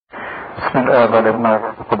بسم الله والابن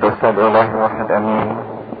القدس الاله الواحد امين.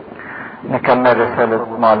 نكمل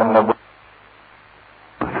رسالة معلمنا بولس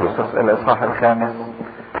الاصحاح الخامس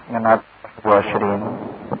من عدد 21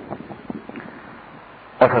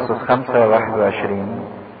 افسس 5:21.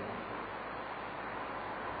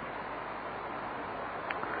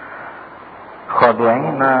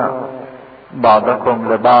 خاضعين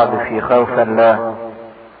بعضكم لبعض في خوف الله.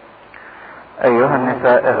 ايها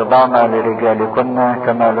النساء اخضعن لرجالكن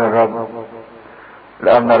كما للرب،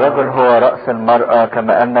 لان الرجل هو رأس المرأة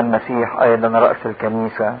كما ان المسيح ايضا رأس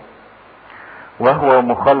الكنيسة وهو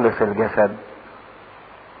مخلص الجسد.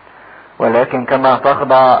 ولكن كما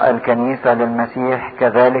تخضع الكنيسة للمسيح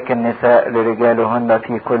كذلك النساء لرجالهن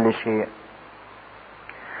في كل شيء.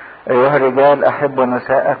 ايها الرجال احبوا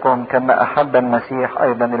نساءكم كما احب المسيح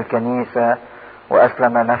ايضا الكنيسة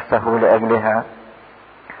واسلم نفسه لاجلها،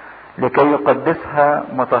 لكي يقدسها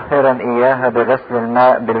مطهرا اياها بغسل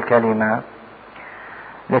الماء بالكلمة،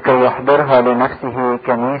 لكي يحضرها لنفسه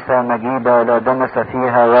كنيسة مجيدة لا دنس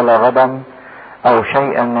فيها ولا غضن او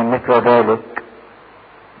شيئا من مثل ذلك،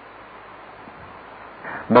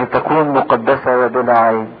 بل تكون مقدسة وبلا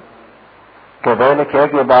عيب. كذلك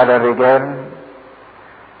يجب على الرجال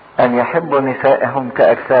ان يحبوا نسائهم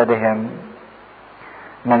كاجسادهم.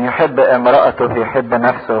 من يحب امرأته يحب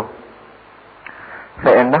نفسه،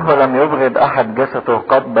 فانه لم يبغض احد جسده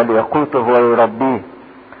قط بل يقوته ويربيه،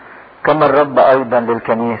 كما الرب ايضا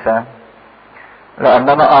للكنيسة،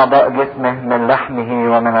 لاننا اعضاء جسمه من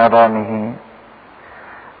لحمه ومن عظامه.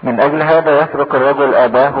 من اجل هذا يترك الرجل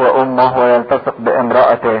اباه وامه ويلتصق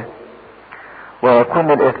بامرأته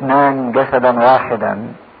ويكون الاثنان جسدا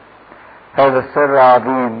واحدا. هذا السر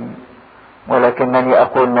عظيم، ولكنني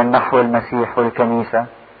اقول من نحو المسيح والكنيسة.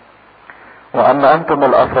 واما انتم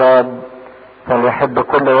الافراد فليحب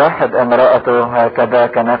كل واحد امرأته هكذا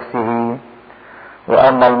كنفسه،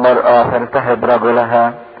 واما المرأة فلتهب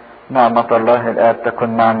رجلها. نعمة الله الآب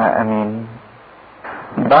تكن معنا امين.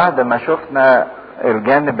 بعد ما شفنا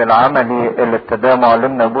الجانب العملي اللي ابتداه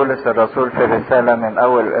معلمنا بولس الرسول في الرسالة من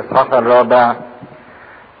اول الاصحاح الرابع،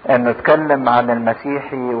 ان نتكلم عن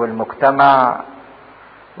المسيحي والمجتمع،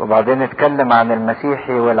 وبعدين نتكلم عن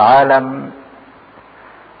المسيحي والعالم،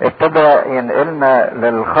 ابتدى ينقلنا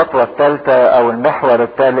للخطوة الثالثة او المحور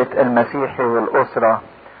الثالث، المسيحي والاسرة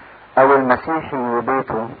او المسيحي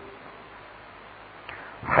وبيته.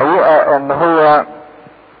 حقيقة ان هو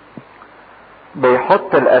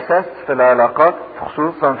بيحط الاساس في العلاقات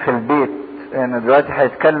خصوصا في البيت، يعني دلوقتي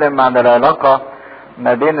هيتكلم عن العلاقة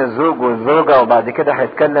ما بين الزوج والزوجة، وبعد كده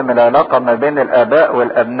هيتكلم العلاقة ما بين الاباء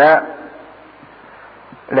والابناء،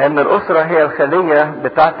 لان الاسرة هي الخلية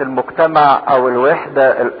بتاعة المجتمع او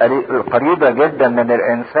الوحدة القريبة جدا من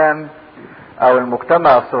الانسان، او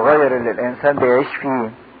المجتمع الصغير اللي الانسان بيعيش فيه.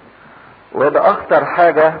 وده اخطر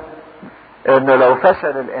حاجة، انه لو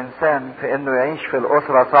فشل الانسان في انه يعيش في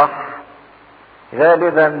الاسرة صح،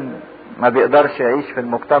 غالبا ما بيقدرش يعيش في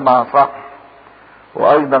المجتمع صح،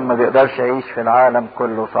 وايضا ما بيقدرش يعيش في العالم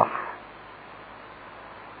كله صح.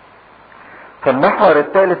 فالمحور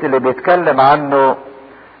الثالث اللي بيتكلم عنه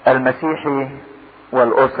المسيحي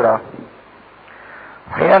والاسرة،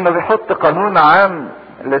 هي انه بيحط قانون عام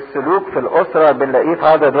للسلوك في الاسرة، بنلاقيه في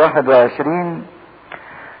عدد 21،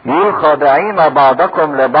 يقول خاضعين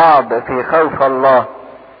بعضكم لبعض في خوف الله.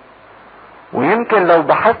 ويمكن لو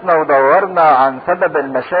بحثنا ودورنا عن سبب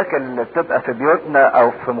المشاكل اللي بتبقى في بيوتنا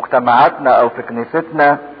او في مجتمعاتنا او في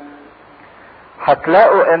كنيستنا،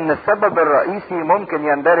 هتلاقوا ان السبب الرئيسي ممكن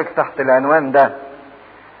يندرج تحت العنوان ده،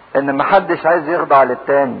 ان محدش عايز يخضع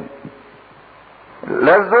للتاني.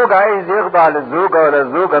 لا الزوج عايز يخضع للزوجة، ولا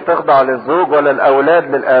الزوجة تخضع للزوج، ولا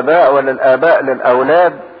الاولاد للاباء، ولا الاباء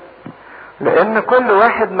للاولاد، لان كل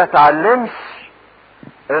واحد ما تعلمش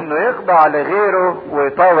انه يخضع لغيره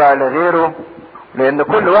ويطاوع لغيره، لان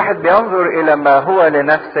كل واحد بينظر الى ما هو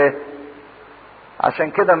لنفسه.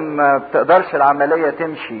 عشان كده ما بتقدرش العملية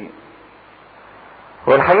تمشي.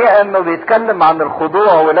 والحقيقة انه بيتكلم عن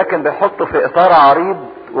الخضوع، ولكن بيحطه في اطار عريض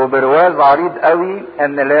وبرواز عريض قوي،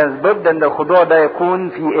 ان لابد ان الخضوع ده يكون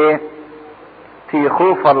في ايه؟ في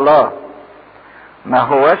خوف الله. ما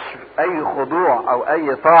هوش اي خضوع او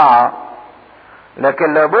اي طاعة،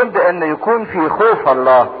 لكن لابد ان يكون في خوف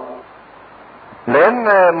الله.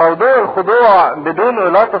 لان موضوع الخضوع بدونه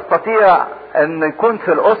لا تستطيع ان يكون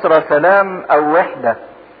في الاسرة سلام او وحدة.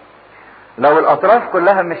 لو الاطراف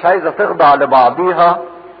كلها مش عايزة تخضع لبعضيها،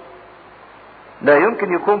 لا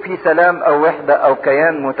يمكن يكون في سلام او وحدة او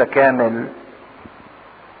كيان متكامل.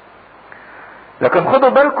 لكن خدوا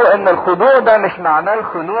بالكم ان الخضوع ده مش معناه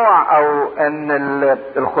الخنوع، او ان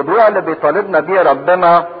الخضوع اللي بيطالبنا بيه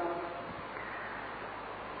ربنا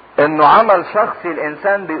انه عمل شخصي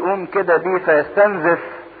الانسان بيقوم كده بيه فيستنزف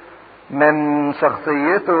من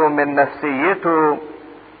شخصيته من نفسيته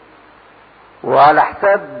وعلى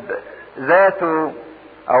حساب ذاته،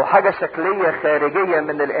 او حاجة شكلية خارجية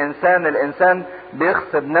من الانسان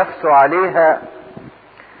بيغصب نفسه عليها.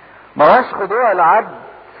 ما هوش خضوع العبد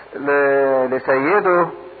لسيده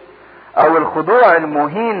او الخضوع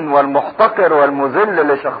المهين والمحتقر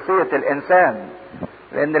والمذل لشخصية الانسان،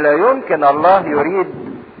 لان لا يمكن الله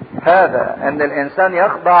يريد هذا، ان الانسان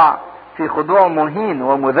يخضع في خضوع مهين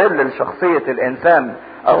ومذل لشخصية الانسان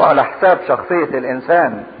او على حساب شخصية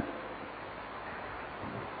الانسان.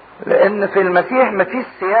 لان في المسيح مفيش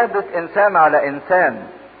سيادة انسان على انسان،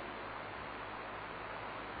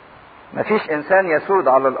 مفيش انسان يسود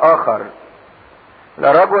على الاخر،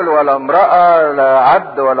 لا رجل ولا امرأة، لا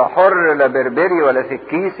عبد ولا حر، لا بربري ولا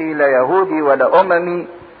سكيسي، لا يهودي ولا اممي.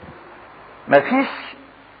 مفيش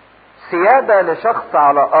سيادة لشخص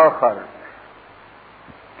على اخر،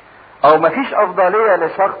 او مفيش افضلية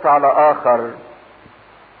لشخص على اخر.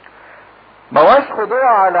 ما هوش خضوع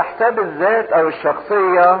على حساب الذات او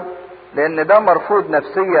الشخصية، لان ده مرفوض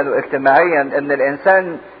نفسيا واجتماعيا، ان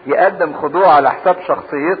الانسان يقدم خضوع على حساب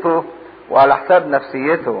شخصيته وعلى حساب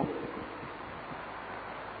نفسيته.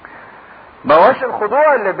 ما هوش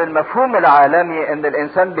الخضوع اللي بالمفهوم العالمي ان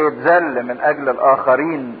الانسان بيتذل من اجل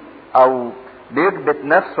الاخرين او بيكبت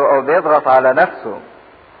نفسه او بيضغط على نفسه،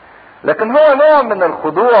 لكن هو نوع من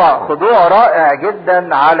الخضوع، خضوع رائع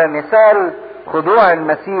جدا على مثال خضوع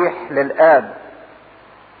المسيح للآب،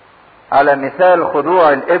 على مثال خضوع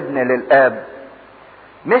الابن للآب،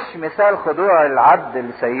 مش مثال خضوع العبد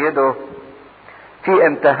لسيده في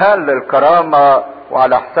امتهان للكرامة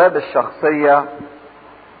وعلى حساب الشخصية،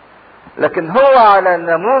 لكن هو على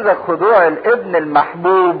نموذج خضوع الابن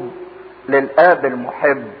المحبوب للآب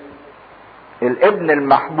المحب. الابن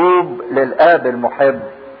المحبوب للآب المحب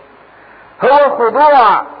هو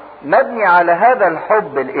خضوع مبني على هذا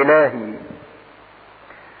الحب الإلهي،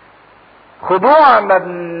 خضوع ما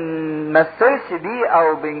بنمثلش بيه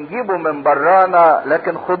او بنجيبه من برانا،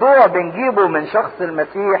 لكن خضوع بنجيبه من شخص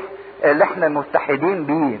المسيح اللي احنا متحدين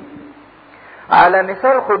بيه، على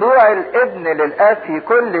مثال خضوع الابن للآب في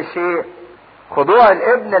كل شيء. خضوع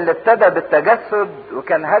الابن اللي ابتدى بالتجسد،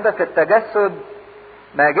 وكان هدف التجسد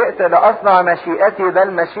ما جئت لأصنع مشيئتي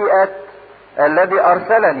بل مشيئة الذي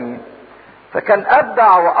أرسلني، فكان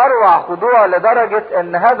أبدع وأروع خضوع لدرجة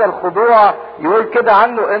ان هذا الخضوع يقول كده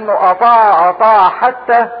عنه انه أطاع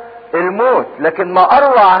حتى الموت. لكن ما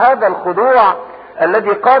أروع هذا الخضوع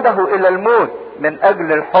الذي قاده إلى الموت من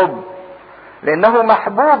أجل الحب، لأنه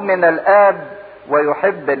محبوب من الآب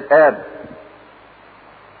ويحب الآب.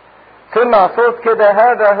 سمع صوت كده: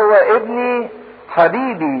 هذا هو ابني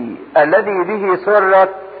حبيبي الذي به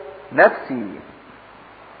سرت نفسي.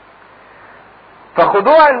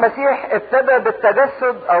 فخضوع المسيح ابتدى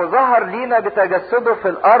بالتجسد او ظهر لينا بتجسده في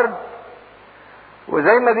الارض،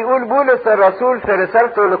 وزي ما بيقول بولس الرسول في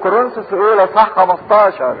رسالته لكورنثوس الاولى اصحاح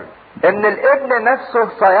 15 ان الابن نفسه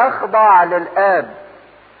سيخضع للآب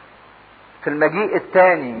في المجيء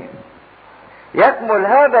الثاني. يكمل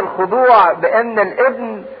هذا الخضوع بان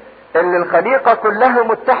الابن اللي الخليقة كلها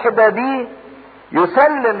متحدة به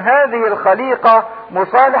يسلم هذه الخليقة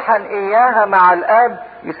مصالحا اياها مع الآب،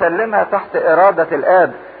 يسلمها تحت ارادة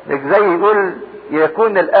الآب، زي يقول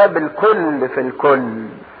يكون الآب الكل في الكل.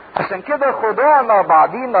 عشان كده خضوعنا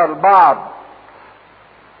بعضينا البعض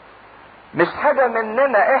مش حاجة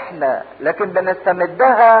مننا احنا، لكن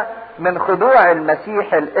بنستمدها من خضوع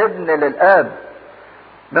المسيح الابن للآب،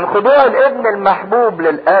 من خضوع الابن المحبوب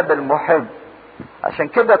للآب المحب. عشان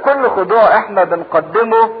كده كل خضوع احنا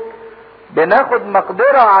بنقدمه بناخد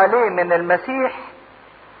مقدرة عليه من المسيح،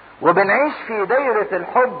 وبنعيش في دايرة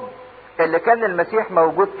الحب اللي كان المسيح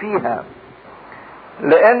موجود فيها،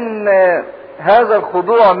 لان هذا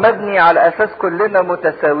الخضوع مبني على اساس كلنا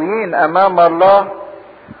متساويين امام الله،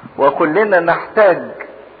 وكلنا نحتاج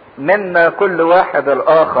منا كل واحد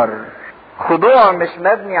الاخر. خضوع مش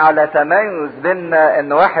مبني على تميز بيننا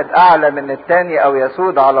ان واحد اعلى من التاني او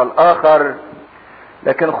يسود على الاخر،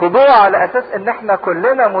 لكن خضوع على اساس ان احنا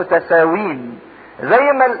كلنا متساويين، زي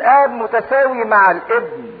ما الاب متساوي مع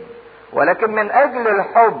الابن، ولكن من اجل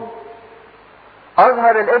الحب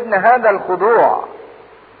اظهر الابن هذا الخضوع،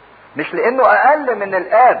 مش لانه اقل من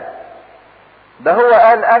الاب، ده هو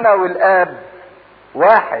قال انا والاب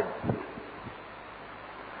واحد.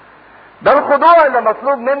 ده الخضوع اللي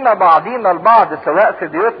مطلوب منا بعضينا البعض سواء في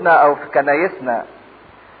بيوتنا او في كنايسنا،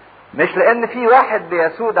 مش لان في واحد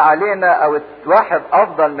بيسود علينا او واحد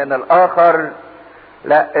افضل من الاخر،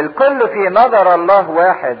 لا، الكل في نظر الله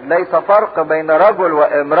واحد، ليس فرق بين رجل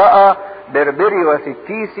وامرأة، بربري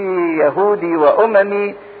وسكيسي، يهودي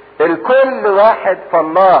واممي، الكل واحد في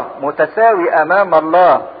الله، متساوي امام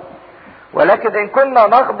الله. ولكن ان كنا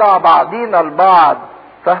نخضع بعضينا البعض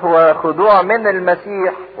فهو خضوع من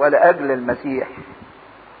المسيح ولاجل المسيح.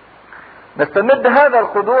 نستمد هذا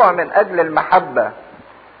الخضوع من اجل المحبة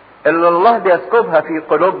اللي الله بيسكبها في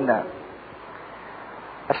قلوبنا.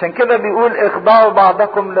 عشان كده بيقول اخضعوا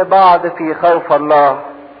بعضكم لبعض في خوف الله.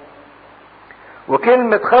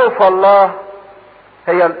 وكلمة خوف الله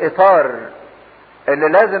هي الاطار اللي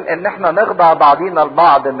لازم ان احنا نخضع بعضينا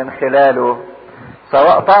البعض من خلاله،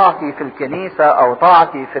 سواء طاعتي في الكنيسة او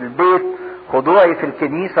طاعتي في البيت. خضوعي في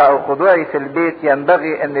الكنيسة او خضوعي في البيت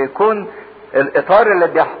ينبغي ان يكون الاطار اللي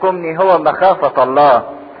بيحكمني هو مخافة الله،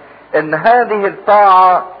 ان هذه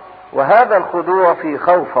الطاعة وهذا الخضوع في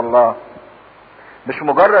خوف الله. مش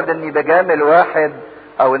مجرد اني بجامل واحد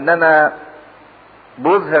او ان انا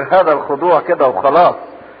بظهر هذا الخضوع كده وخلاص،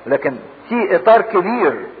 لكن في اطار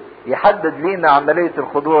كبير يحدد لينا عملية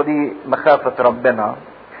الخضوع دي، مخافة ربنا.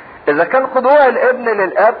 اذا كان خضوع الابن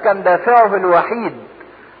للاب كان دافعه الوحيد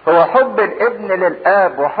هو حب الابن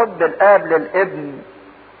للاب وحب الاب للابن،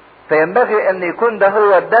 فينبغي ان يكون ده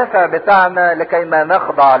هو الدافع بتاعنا لكي ما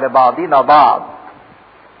نخضع لبعضنا بعض.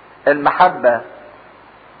 المحبة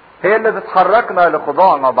هي اللي بتحركنا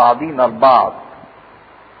لخضوعنا بعضينا البعض.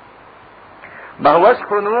 ما هوش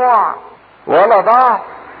خنوع ولا ضعف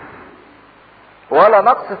ولا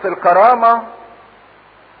نقص في الكرامة،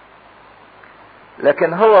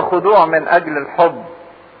 لكن هو خضوع من اجل الحب.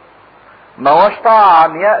 ما هوش طاعة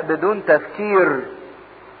عمياء بدون تفكير،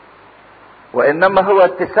 وانما هو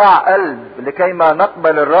اتساع قلب لكي ما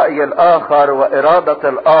نقبل الرأي الاخر وارادة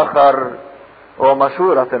الاخر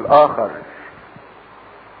ومشورة الاخر.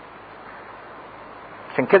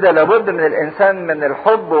 عشان كده لابد من الانسان من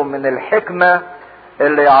الحب ومن الحكمة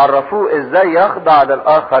اللي يعرفوه ازاي يخضع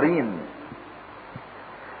للاخرين.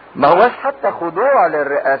 ما هوش حتى خضوع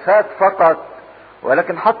للرئاسات فقط،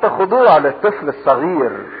 ولكن حتى خضوع للطفل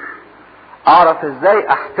الصغير. اعرف ازاي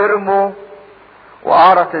احترمه،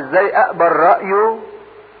 واعرف ازاي اقبل رأيه،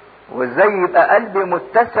 وازاي يبقى قلبي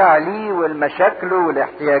متسع ليه والمشاكله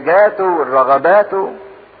والاحتياجاته والرغباته.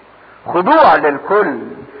 خضوع للكل،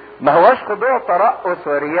 ما هوش خضوع ترأس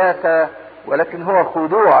ورياسة، ولكن هو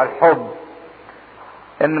خضوع الحب.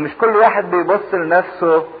 ان مش كل واحد بيبص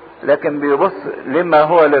لنفسه لكن بيبص لما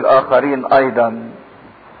هو للآخرين ايضا.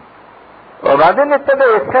 وبعدين ابتدى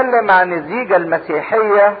يتكلم عن الزيجة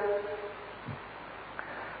المسيحية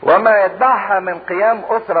وما يتبعها من قيام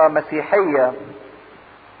أسرة مسيحية.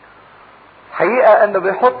 حقيقة انه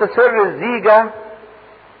بيحط سر الزيجة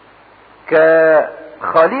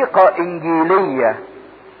كخليقة انجيلية.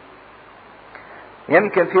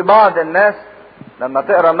 يمكن في بعض الناس لما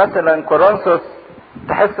تقرأ مثلا كورنثوس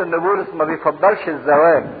تحس ان بولس ما بيفضلش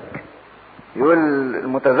الزواج، يقول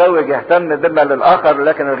المتزوج يهتم بما للآخر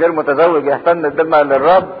لكن الغير متزوج يهتم بما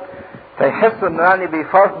للرب، فيحس انه يعني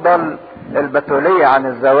بيفضل البتولية عن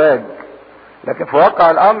الزواج. لكن في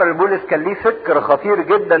واقع الامر بولس كان ليه فكر خطير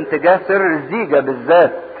جدا تجاه سر الزيجة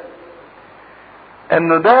بالذات،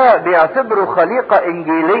 انه ده بيعتبره خليقة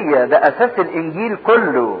انجيلية. ده اساس الانجيل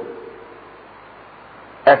كله،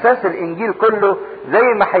 اساس الانجيل كله، زي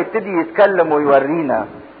ما هيبتدي يتكلم ويورينا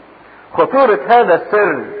خطورة هذا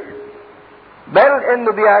السر. بل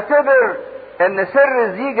انه بيعتبر ان سر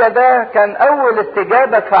الزيجة ده كان اول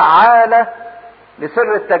استجابة فعالة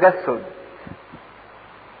لسر التجسد.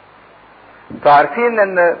 فعارفين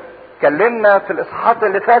ان اتكلمنا في الاصحاحات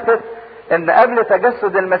اللي فاتت ان قبل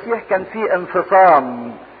تجسد المسيح كان في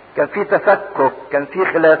انفصام، كان في تفكك، كان في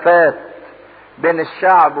خلافات بين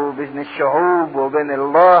الشعب وبين الشعوب وبين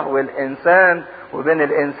الله والانسان وبين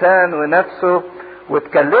الانسان ونفسه.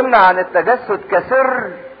 واتكلمنا عن التجسد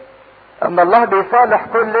كسر، ان الله بيصالح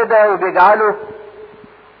كل ده وبيجعله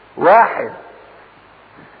واحد.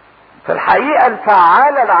 في الحقيقة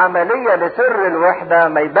الفعالة العملية لسر الوحدة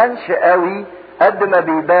ما يبانش قوي قد ما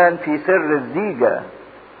بيبان في سر الزيجة،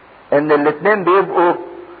 ان الاتنين بيبقوا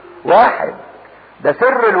واحد. ده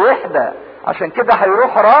سر الوحدة. عشان كده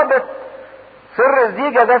هيروح رابط سر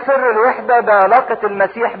الزيجة ده سر الوحدة بعلاقة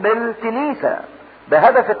المسيح بالكنيسة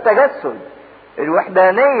بهدف التجسد،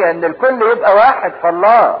 الوحدانية، ان الكل يبقى واحد في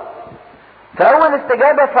الله. فاول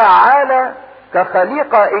استجابة فعالة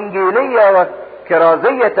كخليقة انجيلية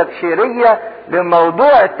وكرازية تبشيرية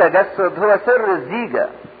لموضوع التجسد هو سر الزيجة،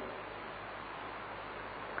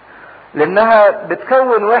 لانها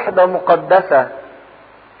بتكون وحدة مقدسة،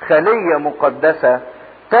 خلية مقدسة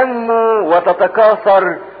تنمو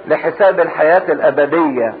وتتكاثر لحساب الحياة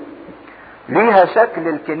الابدية، ليها شكل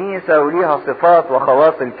الكنيسة وليها صفات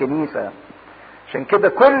وخواص الكنيسة. عشان كده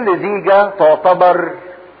كل زيجة تعتبر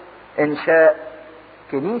انشاء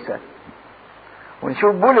كنيسة،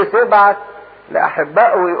 ونشوف بولس يبعت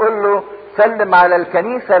لأحبائه ويقول له سلم على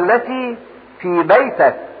الكنيسة التي في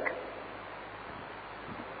بيتك.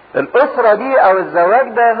 الأسرة دي أو الزواج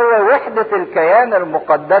ده هو وحدة الكيان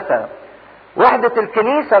المقدسة، وحدة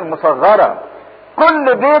الكنيسة المصغرة.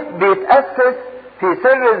 كل بيت بيتأسس في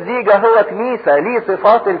سر الزيجة هو كنيسة، ليه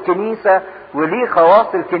صفات الكنيسة وليه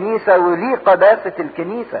خواص الكنيسة وليه قداسة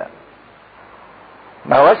الكنيسة.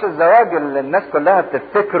 ما هوش الزواج اللي الناس كلها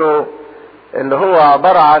بتفتكره اللي هو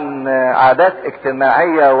عبارة عن عادات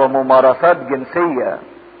اجتماعية وممارسات جنسية،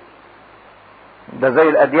 ده زي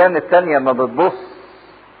الأديان التانية ما بتبص.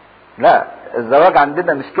 لا، الزواج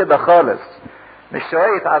عندنا مش كده خالص، مش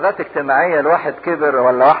شوية عادات اجتماعية الواحد كبر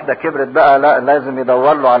ولا واحدة كبرت بقى لا لازم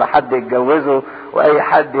يدور له على حد يتجوزه واي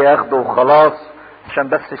حد ياخده وخلاص عشان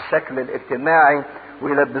بس الشكل الاجتماعي،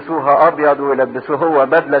 ويلبسوها ابيض ويلبسوه هو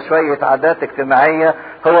بدلة. شوية عادات اجتماعية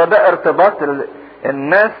هو ده ارتباط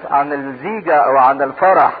الناس عن الزيجة او عن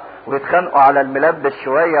الفرح، ويتخانقوا على الملبس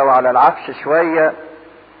شوية وعلى العفش شوية.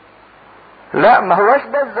 لا، ما هوش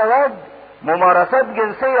ده الزواج، ممارسات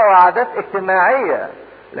جنسية وعادات اجتماعية.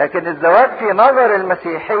 لكن الزواج في نظر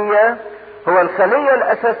المسيحية هو الخلية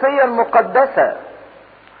الأساسية المقدسة،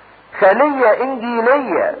 خلية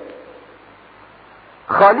إنجيلية،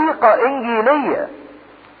 خليقة إنجيلية،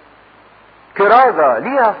 كرازة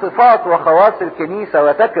ليها صفات وخواص الكنيسة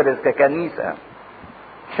وتكرز ككنيسة.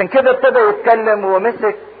 عشان كده ابتدى يتكلم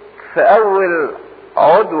ومسك في أول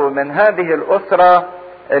عضو من هذه الأسرة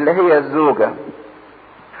اللي هي الزوجة،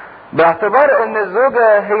 باعتبار ان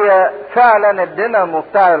الزوجة هي فعلا الدينامو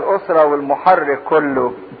بتاع الاسرة والمحرك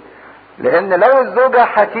كله. لان لو الزوجة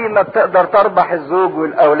حكيمة بتقدر تربح الزوج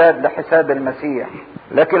والاولاد لحساب المسيح،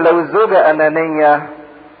 لكن لو الزوجة انانية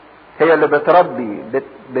هي اللي بتربي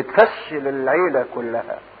بتفشل العيلة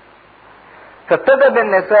كلها. فابتدى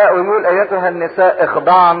بالنساء ويقول ايتها النساء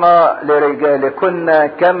اخضعن لرجالكن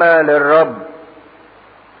كما للرب.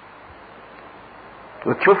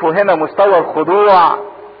 وتشوفوا هنا مستوى الخضوع،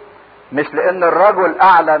 مش لان الرجل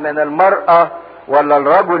اعلى من المرأة ولا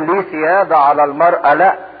الرجل ليه سيادة على المرأة،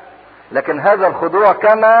 لا، لكن هذا الخضوع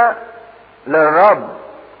كما للرب،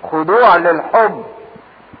 خضوع للحب.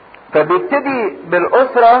 فبيبتدي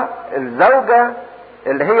بالاسرة الزوجة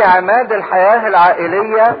اللي هي عماد الحياة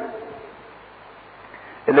العائلية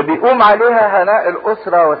اللي بيقوم عليها هناء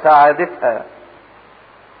الاسرة وسعادتها.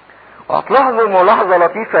 وهتلاحظوا ملاحظة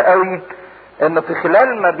لطيفة قوي ان في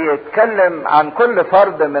خلال ما بيتكلم عن كل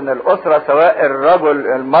فرد من الاسرة سواء الرجل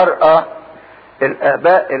المرأة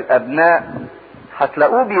الاباء الابناء،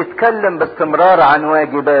 هتلاقوه بيتكلم باستمرار عن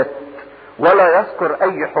واجبات ولا يذكر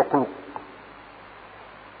اي حقوق.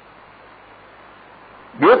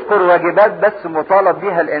 بيذكر واجبات بس مطالب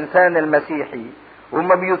بها الانسان المسيحي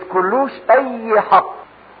وما بيذكرلوش اي حق.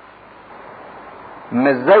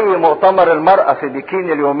 مش زي مؤتمر المرأة في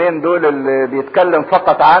بكين اليومين دول اللي بيتكلم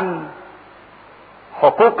فقط عن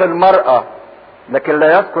حقوق المرأة لكن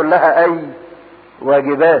لا يذكر لها اي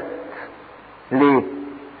واجبات. ليه؟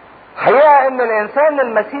 حقيقة ان الانسان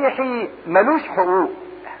المسيحي ملوش حقوق،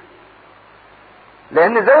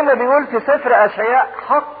 لان زي ما بيقول في سفر اشعياء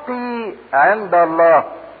حقي عند الله.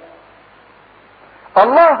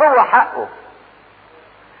 الله هو حقه،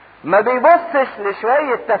 ما بيبصش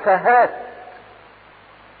لشوية تفاهات،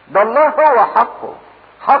 ده الله هو حقه،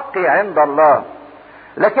 حقي عند الله،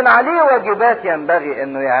 لكن عليه واجبات ينبغي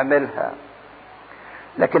انه يعملها.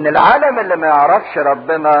 لكن العالم اللي ما يعرفش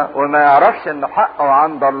ربنا وما يعرفش انه حقه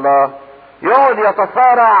عند الله يقعد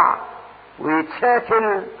يتصارع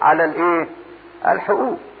ويتشاكل على الايه؟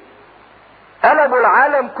 الحقوق. قلبوا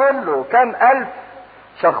العالم كله، كم الف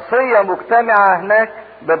شخصية مجتمعة هناك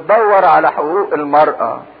بتدور على حقوق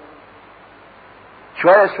المرأة.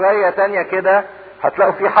 شوية شوية تانية كده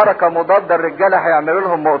هتلاقوا في حركة مضادة، الرجالة هيعملوا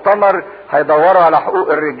لهم مؤتمر هيدوروا على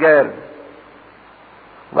حقوق الرجال.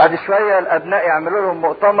 وبعد شوية الابناء يعملوا لهم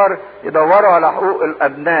مؤتمر يدوروا على حقوق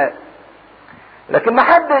الابناء. لكن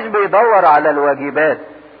محدش بيدور على الواجبات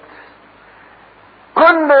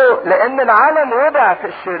كله، لان العالم وضع في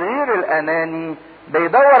الشرير الاناني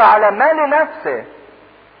بيدور على ما لنفسه،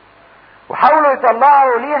 وحاولوا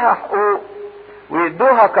يطلعوا ليها حقوق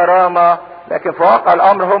ويدوها كرامة، لكن في واقع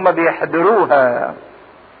الامر هم بيحضروها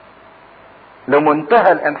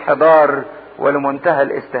لمنتهى الانحدار ولمنتهى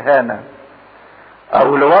الاستهانة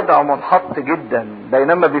او لوضع منحط جدا،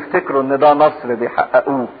 بينما بيفتكروا ان ده نصر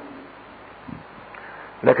بيحققوه.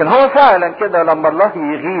 لكن هو فعلا كده لما الله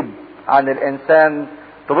يغيب عن الانسان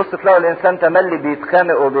تبص تلاقوا الانسان تملي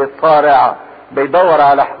بيتخانق وبيتصارع بيدور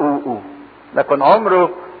على حقوقه، لكن عمره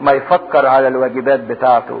ما يفكر على الواجبات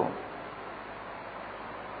بتاعته.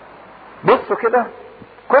 بصوا كده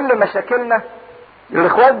كل مشاكلنا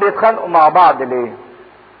الاخوات بيتخانقوا مع بعض ليه؟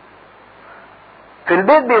 في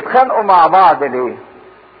البيت بيتخانقوا مع بعض ليه؟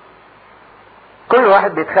 كل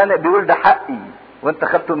واحد بيتخانق بيقول ده حقي وانت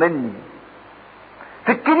خدته مني.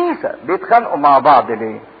 في الكنيسة بيتخانقوا مع بعض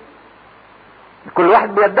ليه؟ كل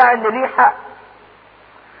واحد بيدعي ان ليه حق،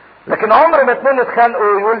 لكن عمر ما اتنين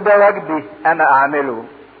اتخانقوا يقول ده واجبي انا اعمله.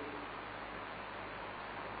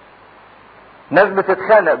 ناس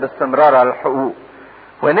بتتخانق باستمرار على الحقوق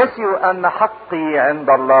ونسيوا ان حقي عند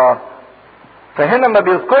الله. فهنا ما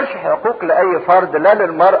بيذكرش حقوق لاي فرد، لا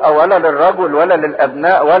للمرأة ولا للرجل ولا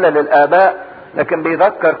للابناء ولا للاباء، لكن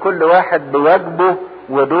بيذكر كل واحد بواجبه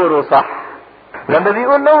ودوره صح. لما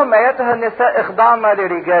بيقول لهم ايتها النساء اخضعن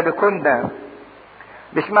لرجالكن،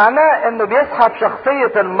 مش معناه انه بيسحب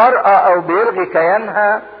شخصية المرأة او بيلغي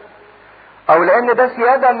كيانها، او لان ده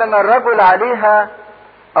سيادة من الرجل عليها،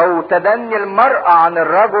 او تدني المرأة عن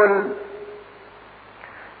الرجل.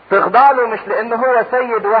 تخضع له مش لانه هو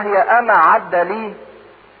سيد وهي انا عبدة ليه،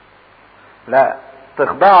 لا،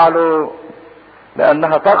 تخضع له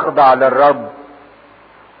لانها تخضع للرب،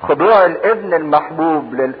 خضوع الابن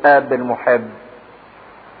المحبوب للاب المحب،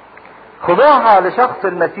 خضوعها لشخص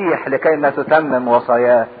المسيح لكي ما تتمم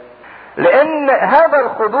وصاياه. لان هذا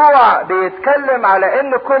الخضوع بيتكلم على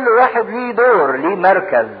ان كل واحد ليه دور، ليه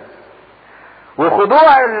مركز.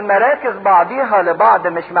 وخضوع المراكز بعضيها لبعض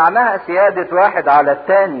مش معناها سيادة واحد على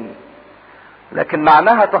التاني، لكن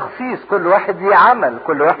معناها تخصيص، كل واحد ليه عمل،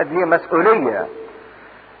 كل واحد ليه مسؤولية.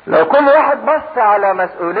 لو كل واحد بص على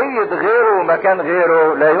مسؤولية غيره ومكان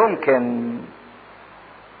غيره، لا يمكن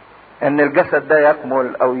ان الجسد ده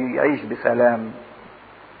يكمل او يعيش بسلام.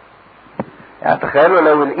 يعني تخيلوا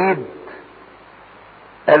لو الايد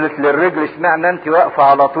قالت للرجل اشمعنى انت واقفة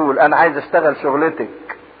على طول، انا عايز اشتغل شغلتك،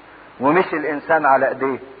 ومشي الانسان على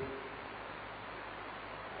ايديه،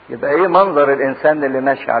 يبقى ايه منظر الانسان اللي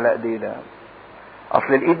ماشي على ايديه ده؟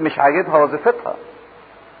 اصل الايد مش عاجبها وظيفتها،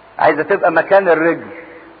 عايزة تبقى مكان الرجل.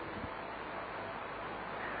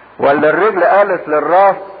 ولا الرجل قالت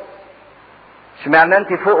للراس اشمعنى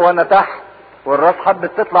انت فوق وانا تحت، والراس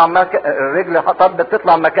حبت تطلع الرجل حبت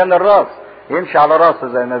تطلع مكان الراس، يمشي على راسه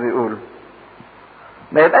زي ما بيقولوا،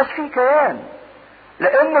 ما يبقاش فيه كيان.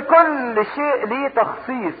 لان كل شيء ليه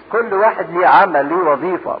تخصيص، كل واحد ليه عمل، ليه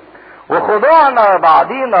وظيفة. وخضوعنا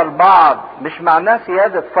بعضينا البعض مش معناه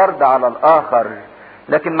سيادة فرد على الاخر،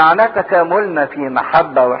 لكن معناه تكاملنا في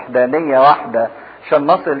محبة وحدانية واحدة عشان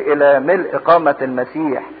نصل الى ملء قامة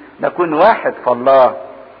المسيح، نكون واحد في الله.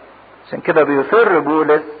 عشان كده بيصر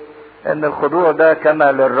بولس ان الخضوع ده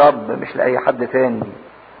كما للرب مش لاي حد تاني.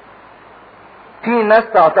 في ناس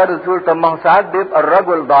تعترض تقول طب ما هو ساعات بيبقى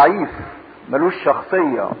الرجل ضعيف ملوش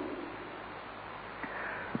شخصية،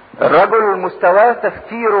 الرجل مستواه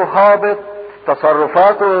تفكيره هابط،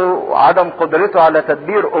 تصرفاته وعدم قدرته على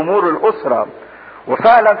تدبير امور الاسرة.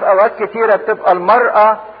 وفعلا في اوقات كتيرة بتبقى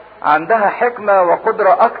المرأة عندها حكمة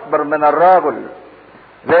وقدرة اكبر من الرجل،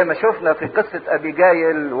 زي ما شفنا في قصة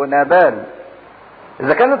ابيجايل ونابال.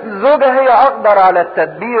 اذا كانت الزوجة هي اقدر على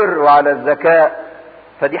التدبير وعلى الذكاء،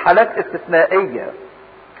 فدي حالات استثنائية.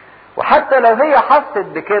 وحتى لو هي حست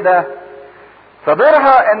بكده،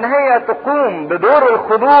 فدورها ان هي تقوم بدور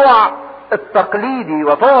الخضوع التقليدي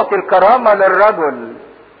وتعطي الكرامة للرجل،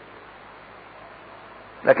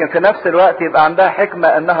 لكن في نفس الوقت يبقى عندها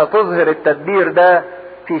حكمة انها تظهر التدبير ده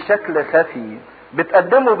في شكل خفي،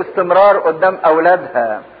 بتقدمه باستمرار قدام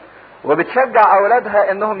اولادها، وبتشجع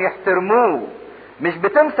اولادها انهم يحترموه. مش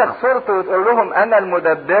بتمسخ صورته وتقول لهم انا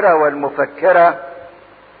المدبرة والمفكرة،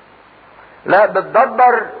 لا،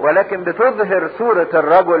 بتدبر ولكن بتظهر صورة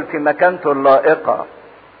الرجل في مكانته اللائقة.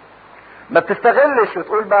 ما بتستغلش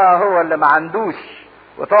وتقول بقى هو اللي ما عندوش،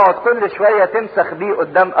 وتقعد كل شوية تمسخ بيه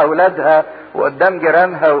قدام اولادها وقدام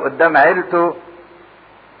جيرانها وقدام عيلته.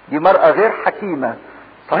 دي مرأة غير حكيمة.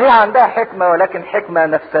 صحيح عندها حكمة، ولكن حكمة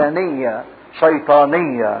نفسانية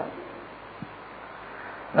شيطانية.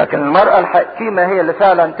 لكن المرأة الحكيمة هي اللي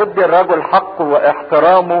فعلا تدي الرجل حقه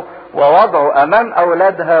واحترامه ووضعه امام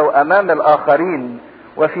اولادها وامام الاخرين،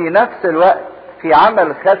 وفي نفس الوقت في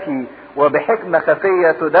عمل خفي وبحكمة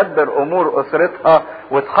خفية تدبر امور اسرتها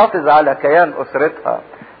وتحافظ على كيان اسرتها،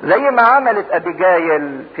 زي ما عملت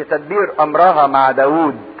ابيجايل في تدبير امرها مع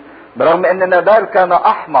داود. برغم ان نابال كان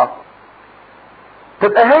احمق،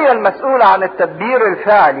 تبقى هي المسؤولة عن التدبير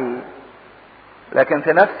الفعلي، لكن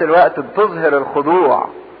في نفس الوقت بتظهر الخضوع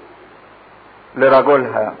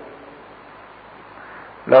لرجلها.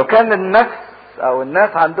 لو كان النفس او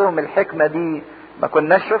الناس عندهم الحكمة دي، ما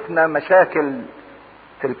كناش شفنا مشاكل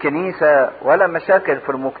في الكنيسة ولا مشاكل في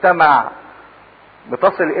المجتمع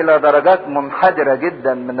بتصل الى درجات منحدرة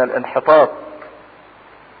جدا من الانحطاط.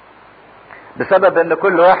 بسبب ان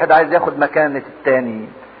كل واحد عايز ياخد مكانة التاني.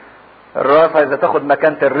 الراس عايزة تاخد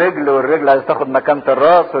مكانة الرجل، والرجل عايزة تاخد مكانة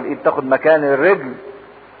الراس، والايد تاخد مكان الرجل.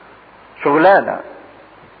 شغلانة.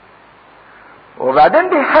 وبعدين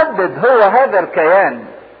بيحدد هو هذا الكيان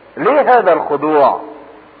ليه هذا الخضوع.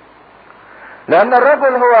 لان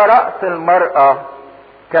الرجل هو رأس المرأة،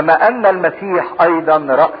 كما ان المسيح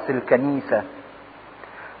ايضا رأس الكنيسة،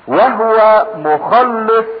 وهو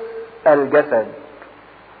مخلص الجسد.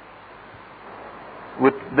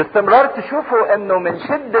 وباستمرار تشوفوا انه من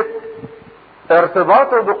شدة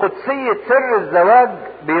ارتباطه بقدسية سر الزواج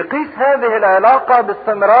بيقيس هذه العلاقة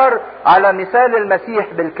باستمرار على مثال المسيح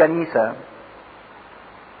بالكنيسة.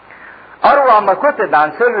 اروع ما كتب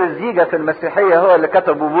عن سر الزيجة في المسيحية هو اللي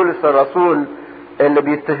كتبه بولس الرسول، اللي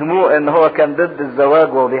بيتهموه ان هو كان ضد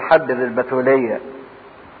الزواج وبيحدد البتولية.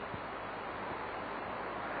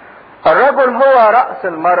 الرجل هو رأس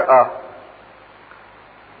المرأة،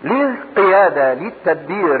 ليه القيادة، ليه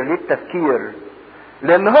التدبير، ليه التفكير،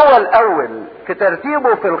 لان هو الاول في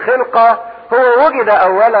ترتيبه في الخلقة. هو وجد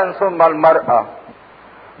اولا ثم المرأة،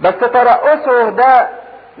 بس ترأسه ده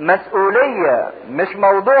مسؤولية مش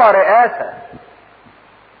موضوع رئاسة.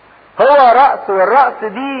 هو رأس، والرأس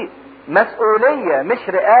دي مسؤولية مش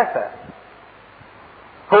رئاسة.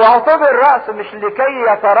 هو اعتبر رأس مش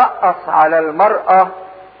لكي يترأس على المرأة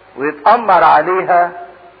ويتأمر عليها،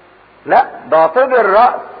 لا، ده اعتبر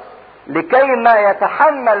رأس لكي ما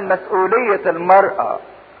يتحمل مسؤولية المرأة.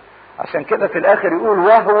 عشان كده في الاخر يقول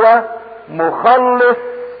وهو مخلص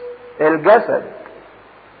الجسد.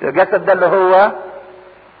 الجسد ده اللي هو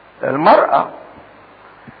المرأة،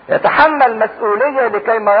 يتحمل مسؤولية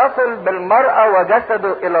لكي ما يصل بالمرأة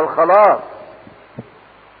وجسده الى الخلاص.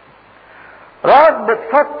 راس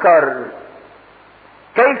بتفكر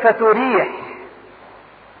كيف تريح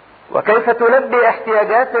وكيف تلبي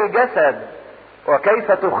احتياجات الجسد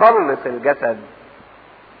وكيف تخلص الجسد،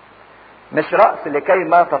 مش رأس لكي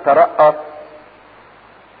ما تترأس.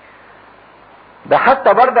 ده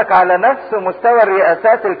حتى بردك على نفس مستوى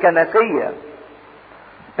الرئاسات الكنسية.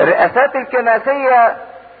 الرئاسات الكنسية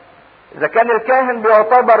اذا كان الكاهن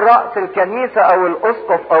بيعتبر رأس الكنيسة او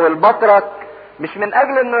الاسقف او البطرك، مش من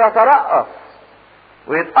اجل انه يترأس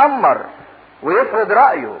ويتأمر ويفرض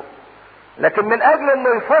رأيه، لكن من اجل انه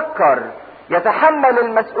يفكر، يتحمل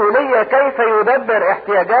المسؤولية كيف يدبر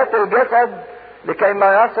احتياجات الجسد لكي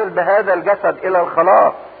ما يصل بهذا الجسد الى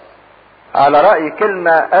الخلاص. على رأي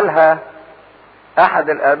كلمة قالها احد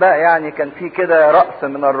الاباء، يعني كان في كده رأس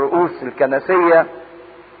من الرؤوس الكنسية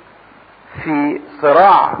في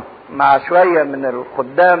صراع مع شوية من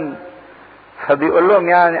الخدام، فبيقول لهم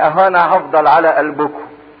يعني اهو انا هفضل على قلبكم.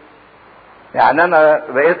 يعني انا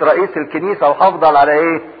بقيت رئيس الكنيسة وهفضل على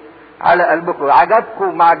ايه؟ على قلبكم.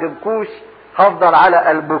 عجبكم ما عجبكوش هفضل على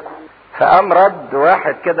قلبكم. فقام رد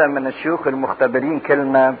واحد كده من الشيوخ المختبرين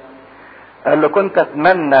كلمة، قال له كنت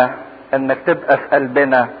اتمنى انك تبقى في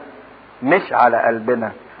قلبنا مش على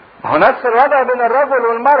قلبنا. هو نفس الوضع بين الرجل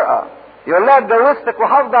والمرأة، يقول لها اتجوزتك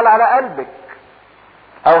وهفضل على قلبك،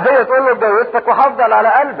 او هي تقول له اتجوزتك وهفضل على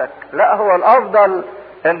قلبك. لا، هو الافضل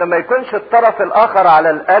ان ما يكونش الطرف الاخر على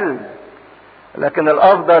القلب، لكن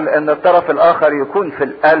الافضل ان الطرف الاخر يكون في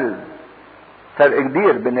القلب. فرق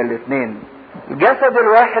كبير بين الاثنين. الجسد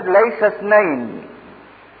الواحد ليس اثنين،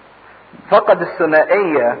 فقد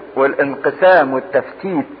الثنائية والانقسام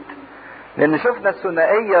والتفتيت. لان شفنا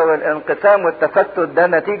الثنائية والانقسام والتفتت ده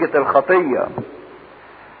نتيجة الخطية،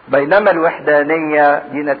 بينما الوحدانية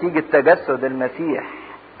دي نتيجة تجسد المسيح،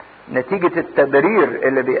 نتيجة التبرير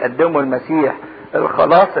اللي بيقدمه المسيح،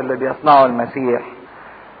 الخلاص اللي بيصنعه المسيح.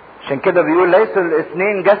 عشان كده بيقول ليسوا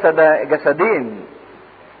الاثنين جسدين،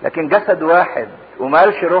 لكن جسد واحد، وما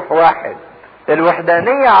قالش روح واحد.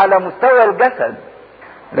 الوحدانية على مستوى الجسد،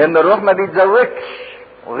 لان الروح ما بيتزوجش.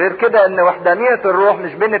 وغير كده ان وحدانية الروح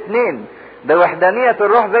مش بين اثنين، ده وحدانية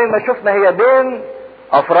الروح زي ما شفنا هي بين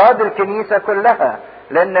افراد الكنيسة كلها،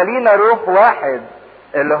 لان لينا روح واحد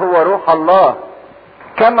اللي هو روح الله.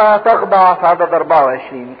 كما تخضع في عدد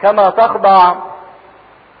 24، كما تخضع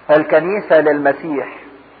الكنيسة للمسيح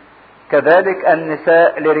كذلك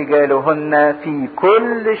النساء لرجالهن في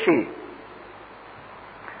كل شيء.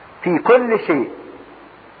 في كل شيء.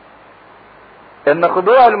 ان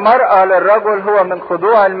خضوع المرأة للرجل هو من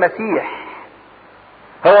خضوع المسيح،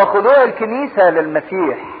 هو خضوع الكنيسة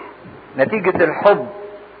للمسيح نتيجة الحب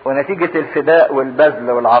ونتيجة الفداء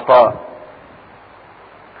والبذل والعطاء.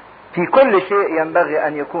 في كل شيء ينبغي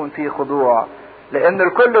ان يكون فيه خضوع، لان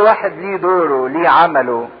الكل واحد ليه دوره، ليه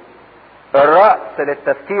عمله. الرأس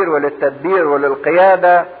للتفكير وللتدبير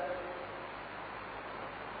وللقيادة،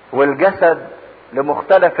 والجسد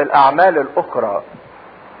لمختلف الاعمال الاخرى.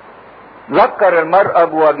 ذكر المرأة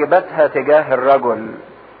بواجباتها تجاه الرجل.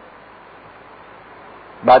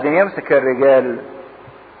 بعدين يمسك الرجال: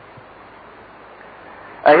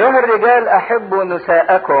 أيها الرجال أحبوا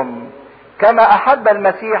نساءكم كما أحب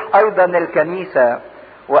المسيح أيضا الكنيسة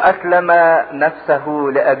وأسلم نفسه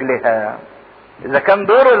لأجلها. إذا كان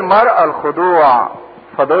دور المرأة الخضوع،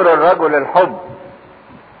 فدور الرجل الحب.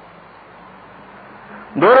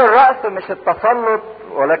 دور الرأس مش التسلط،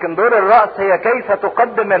 ولكن دور الرأس هي كيف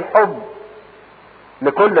تقدم الحب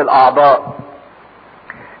لكل الأعضاء.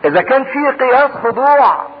 إذا كان في قياس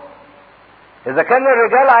خضوع، إذا كان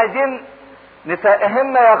الرجال عايزين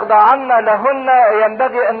نسائهن يخضعن لهن،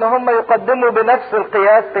 ينبغي ان هم يقدموا بنفس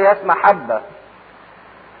القياس، قياس محبة.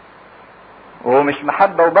 وهو مش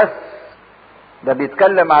محبة وبس، ده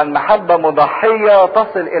بيتكلم عن محبة مضحية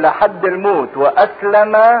تصل الى حد الموت،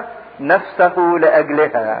 واسلم نفسه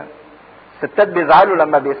لاجلها. الستات بيزعلوا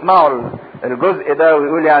لما بيسمعوا الجزء ده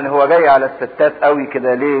ويقول يعني هو جاي على الستات قوي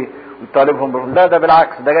كده ليه ويطالبهم. لا، ده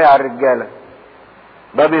بالعكس، ده جاي على الرجالة.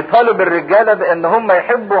 ده بيطالب الرجالة بان هم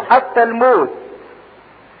يحبوا حتى الموت.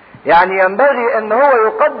 يعني ينبغي ان هو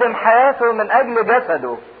يقدم حياته من اجل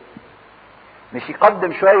جسده، مش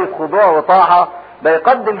يقدم شوية خضوع وطاعة، ده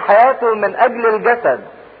يقدم حياته من اجل الجسد،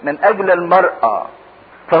 من اجل المرأة.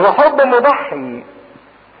 فهو حب مضحي.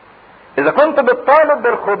 اذا كنت بتطالب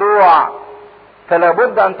بالخضوع فلا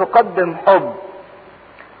بد ان تقدم حب.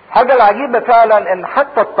 حاجة العجيبة فعلا ان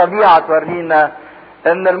حتى الطبيعة تورينا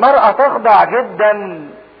ان المرأة تخضع جدا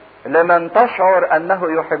لمن تشعر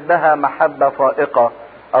انه يحبها محبة فائقة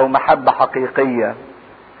او محبة حقيقية.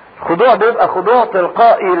 الخضوع بيبقى خضوع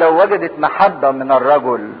تلقائي لو وجدت محبة من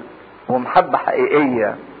الرجل ومحبة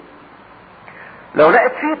حقيقية. لو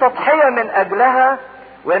لقت فيه تضحية من اجلها،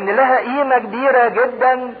 وان لها قيمة كبيرة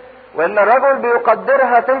جدا، وان الرجل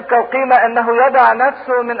بيقدرها تلك القيمة انه يدع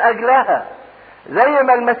نفسه من اجلها، زي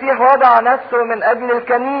ما المسيح وضع نفسه من اجل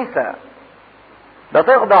الكنيسة، ده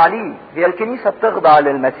تخضع ليه. هي الكنيسة بتخضع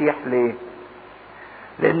للمسيح ليه؟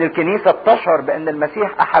 لان الكنيسة بتشعر بان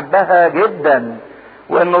المسيح احبها جدا،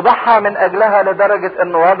 وانه ضحى من اجلها لدرجة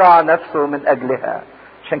انه وضع نفسه من اجلها.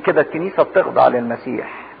 عشان كده الكنيسة بتخضع للمسيح.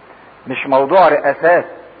 مش موضوع رئاسات،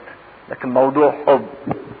 لكن موضوع حب.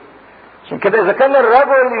 عشان كده اذا كان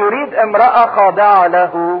الرجل يريد امرأة خاضعة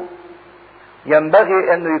له،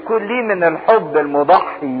 ينبغي انه يكون ليه من الحب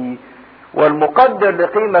المضحي والمقدر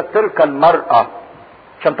لقيمة تلك المرأة.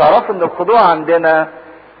 عشان تعرفوا ان الخضوع عندنا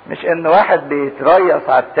مش ان واحد بيتريث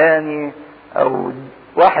على التاني او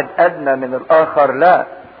واحد ادنى من الاخر، لا.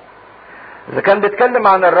 اذا كان بيتكلم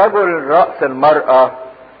عن الرجل رأس المرأة،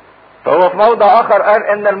 فهو في موضع اخر قال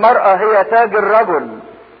ان المرأة هي تاج الرجل.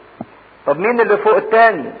 طب مين اللي فوق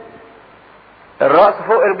التاني؟ الرأس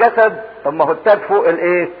فوق الجسد. طب ما هو التاج فوق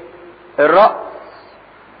الايه؟ الرأس.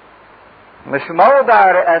 مش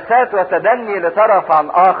موضع رئاسات وتدني لطرف عن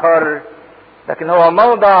اخر، لكن هو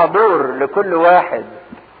موضع دور لكل واحد.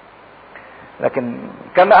 لكن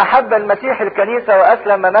كما احب المسيح الكنيسة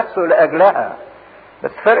واسلم نفسه لاجلها.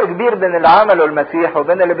 بس فرق كبير بين اللي عمله المسيح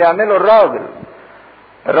وبين اللي بيعمله الراجل.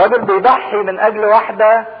 الراجل بيضحي من اجل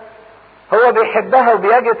واحدة هو بيحبها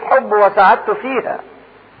وبيجد حب وسعادته فيها،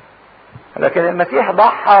 لكن المسيح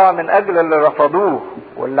ضحى من اجل اللي رفضوه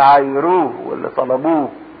واللي عايروه واللي صلبوه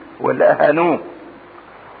واللي اهانوه.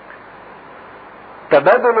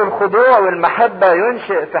 تبادل الخضوع والمحبة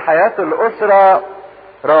ينشئ في حياة الأسرة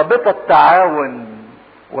رابطة تعاون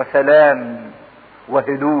وسلام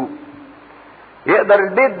وهدوء. يقدر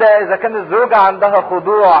البيت ده إذا كان الزوجة عندها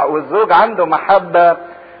خضوع والزوج عنده محبة،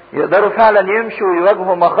 يقدروا فعلا يمشوا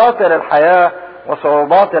ويواجهوا مخاطر الحياة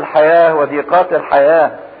وصعوبات الحياة وضيقات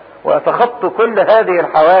الحياة ويتخطوا كل هذه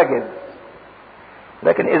الحواجز.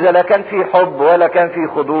 لكن إذا لا كان في حب ولا كان في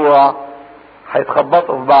خضوع،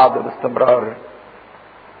 هيتخبطوا في بعض باستمرار.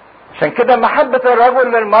 عشان كده محبة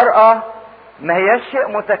الرجل للمرأة ما هيش شيء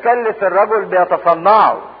متكلف الرجل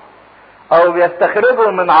بيتصنعه او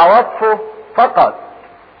بيستخرجه من عواطفه فقط،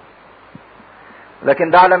 لكن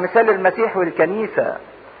ده على مثال المسيح والكنيسة.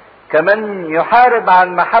 كمان يحارب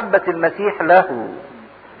عن محبة المسيح له،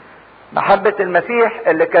 محبة المسيح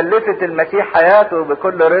اللي كلفت المسيح حياته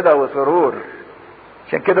بكل رضا وسرور.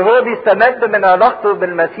 عشان كده هو بيستمد من علاقته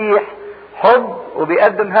بالمسيح حب،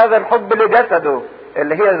 وبيقدم هذا الحب لجسده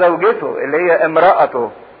اللي هي زوجته اللي هي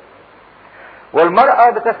امرأته. والمرأة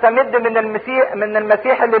بتستمد من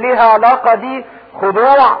المسيح اللي ليها علاقة دي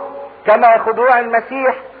خضوع كما خضوع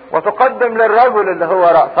المسيح، وتقدم للرجل اللي هو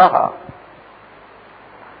رأسها.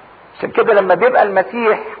 عشان كده لما بيبقى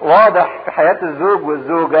المسيح واضح في حياة الزوج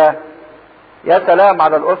والزوجة، يا سلام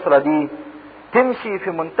على الأسرة دي، تمشي في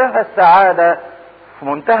منتهى السعادة، في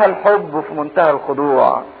منتهى الحب وفي منتهى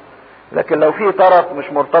الخضوع. لكن لو في طرف مش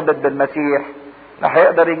مرتبط بالمسيح لا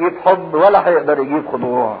هيقدر يجيب حب ولا هيقدر يجيب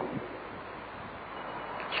خضوع.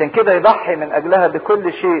 عشان كده يضحي من اجلها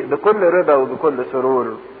بكل شيء، بكل رضا وبكل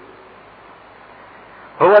سرور.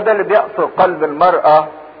 هو ده اللي بيأثر قلب المرأة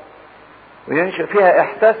وينشئ فيها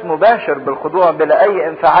احساس مباشر بالخضوع بلا اي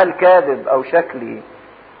انفعال كاذب او شكلي.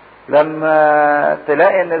 لما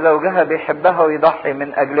تلاقي ان زوجها بيحبها ويضحي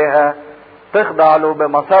من اجلها تخضع له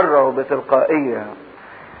بمسرة وبتلقائية.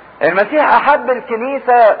 المسيح احب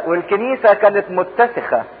الكنيسة والكنيسة كانت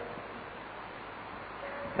متسخة،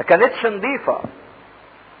 ما كانتش نظيفة.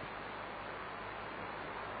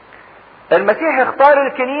 المسيح اختار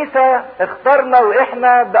الكنيسة، اختارنا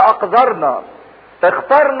واحنا باقدارنا،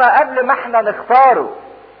 اختارنا قبل ما احنا نختاره.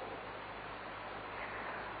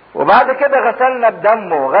 وبعد كده غسلنا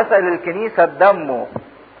بدمه، غسل الكنيسة بدمه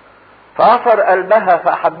فعصر قلبها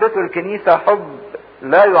فأحبته الكنيسة حب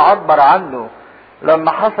لا يعبر عنه.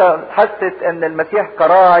 لما حست ان المسيح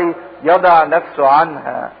كراعي يضع نفسه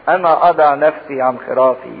عنها، انا اضع نفسي عن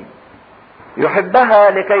خرافي.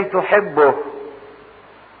 يحبها لكي تحبه،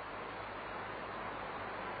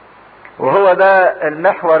 وهو ده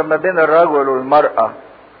المحور ما بين الرجل والمرأة.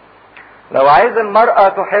 لو عايز المرأة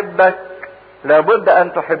تحبك لابد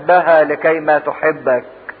ان تحبها لكي ما تحبك.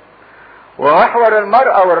 ومحور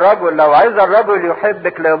المرأة والرجل، لو عايز الرجل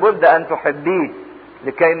يحبك لابد ان تحبيه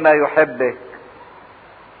لكي ما يحبك.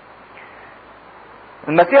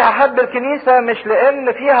 المسيح احب الكنيسة مش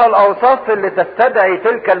لان فيها الاوصاف اللي تستدعي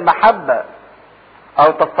تلك المحبة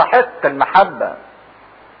او تستحق المحبة.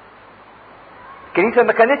 الكنيسة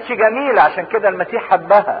ما كانتش جميلة عشان كده المسيح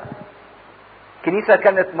حبها. الكنيسة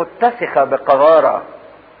كانت متسخة بقذارة،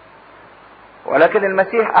 ولكن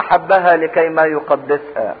المسيح احبها لكي ما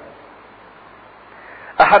يقدسها.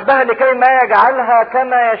 احبها لكي ما يجعلها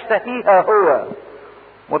كما يشتهيها هو،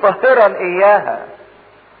 مطهرا اياها.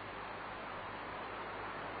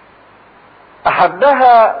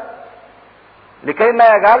 احبها لكي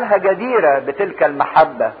ما يجعلها جديرة بتلك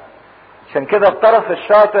المحبة. عشان كده الطرف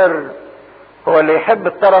الشاطر هو اللي يحب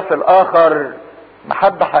الطرف الاخر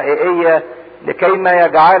محبة حقيقية لكي ما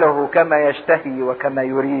يجعله كما يشتهي وكما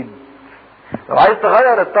يريد. لو عايز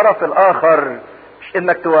تغير الطرف الاخر مش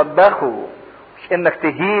انك توبخه، مش انك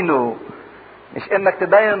تهينه، مش انك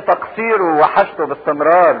تبين تقصيره وحشته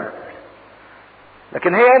باستمرار،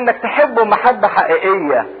 لكن هي انك تحبه محبة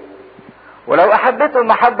حقيقية. ولو احبته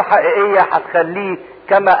محبة حقيقية هتخليه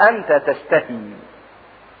كما انت تشتهي.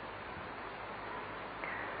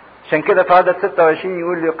 عشان كده في عدد 26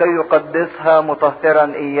 يقول لكي يقدسها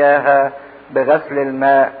مطهرا اياها بغسل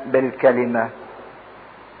الماء بالكلمة.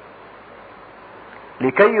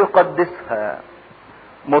 لكي يقدسها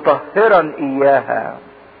مطهرا اياها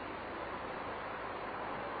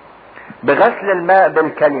بغسل الماء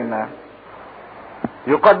بالكلمة.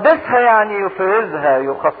 يقدسها يعني يفرزها،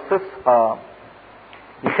 يخصصها،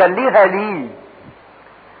 يخليها ليه.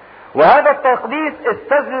 وهذا التقديس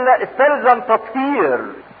استلزم تطهير،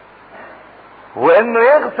 وانه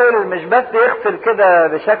يغسل مش بس يغسل كده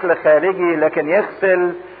بشكل خارجي، لكن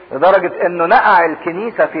يغسل لدرجة انه نقع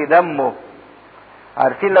الكنيسة في دمه.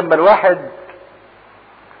 عارفين لما الواحد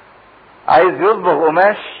عايز يصبغ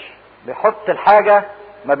قماش بيحط الحاجة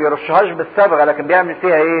ما بيرشهاش بالصبغة، لكن بيعمل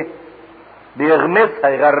فيها ايه؟ بيغمسها،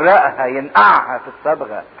 يغرقها، ينقعها في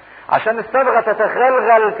الصبغة عشان الصبغة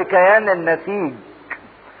تتغلغل في كيان النسيج،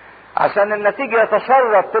 عشان النسيج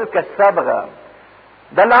يتشرب تلك الصبغة.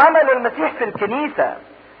 ده اللي عمل المسيح في الكنيسة،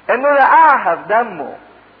 انه نقعها في دمه.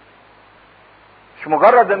 مش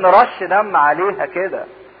مجرد انه رش دم عليها كده،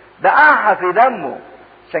 ده نقعها في دمه.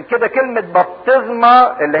 عشان كده كلمة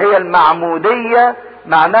بابتزما اللي هي المعمودية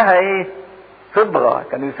معناها ايه؟ صبغة.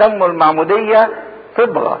 كانوا يسموا المعمودية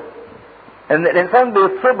صبغة، ان الانسان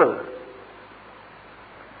بيتصبغ،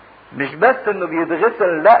 مش بس انه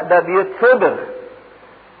بيتغسل، لا ده بيتصبغ،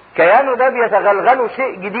 كيانه ده بيتغلغله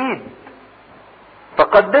شيء جديد.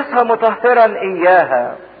 فقدسها مطهرا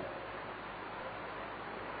اياها.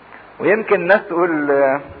 ويمكن الناس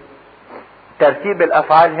تقول ترتيب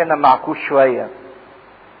الافعال هنا معكوس شوية.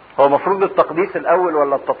 هو مفروض التقديس الاول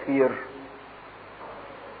ولا التطهير؟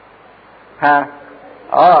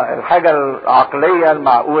 الحاجة العقلية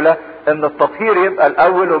المعقولة ان التطهير يبقى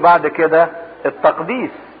الاول وبعد كده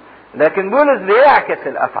التقديس. لكن بولس بيعكس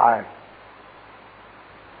الافعال.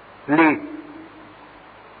 ليه؟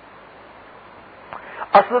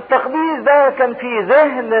 اصل التقديس ده كان في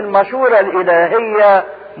ذهن المشورة الالهية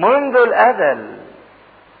منذ الازل،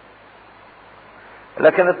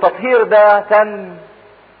 لكن التطهير ده تم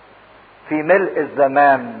في ملء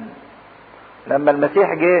الزمان لما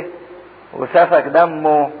المسيح جه وسفك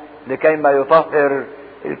دمه لكي ما يطهر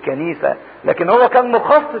الكنيسة، لكن هو كان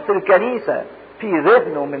مخصص الكنيسة في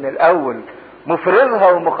ذهنه من الاول،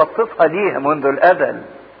 مفرزها ومخصصها ليها منذ الازل.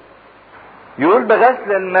 يقول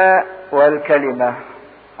بغسل الماء والكلمة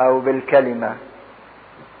او بالكلمة.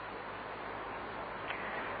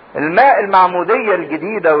 الماء المعمودية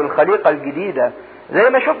الجديدة والخليقة الجديدة، زي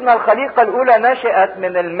ما شفنا الخليقة الاولى نشأت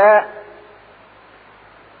من الماء،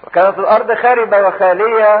 وكانت الارض خاربة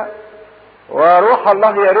وخالية وروح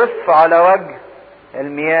الله يرف على وجه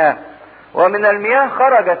المياه، ومن المياه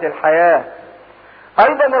خرجت الحياة.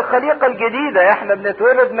 ايضا الخليقة الجديدة احنا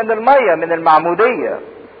بنتولد من المية، من المعمودية.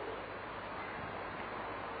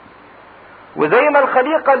 وزي ما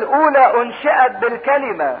الخليقة الاولى انشأت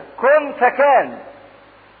بالكلمة كن فكان،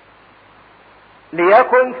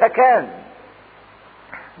 ليكن فكان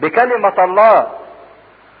بكلمة الله،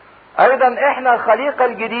 ايضا احنا الخليقة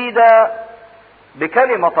الجديدة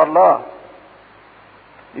بكلمة الله.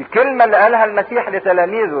 الكلمة اللي قالها المسيح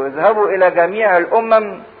لتلاميذه: اذهبوا الى جميع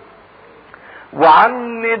الامم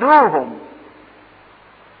وعمدوهم.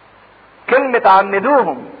 كلمة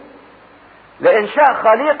عمدوهم لانشاء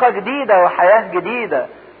خليقة جديدة وحياة جديدة،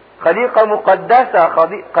 خليقة مقدسة،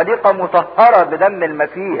 خليقة مطهرة بدم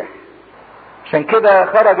المسيح. عشان كده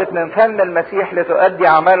خرجت من فم المسيح لتؤدي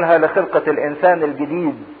عملها لخلقة الانسان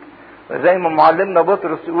الجديد. وزي ما معلمنا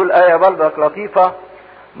بطرس يقول آية برضك لطيفة: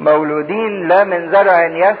 مولودين لا من زرع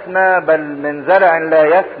يفنى بل من زرع لا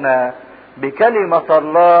يفنى بكلمة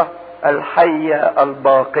الله الحية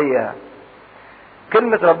الباقية.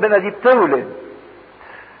 كلمة ربنا دي بتولد،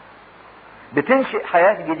 بتنشئ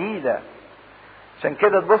حياة جديدة. عشان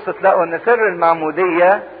كده تبص تلاقوا ان سر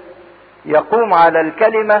المعمودية يقوم على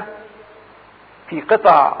الكلمة في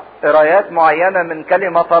قطع قرايات معينة من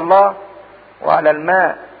كلمة الله، وعلى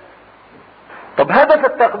الماء. طب هدف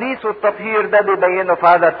التقديس والتطهير ده بيبينه في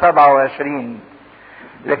عدد 27: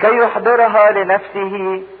 لكي يحضرها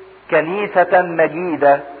لنفسه كنيسة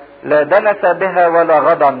مجيدة لا دنس بها ولا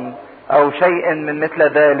غضن او شيء من مثل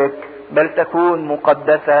ذلك، بل تكون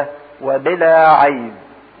مقدسة وبلا عيب.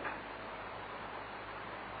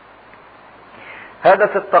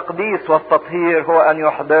 هدف التقديس والتطهير هو ان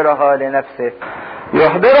يحضرها لنفسه.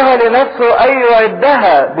 يحضرها لنفسه اي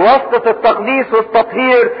يعدها بواسطة التقديس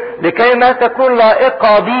والتطهير لكي ما تكون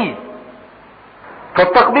لائقة به.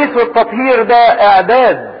 فالتقديس والتطهير ده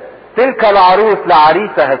اعداد تلك العروس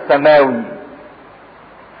لعريسها السماوي.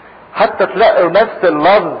 حتى تلاقوا نفس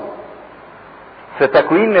اللفظ في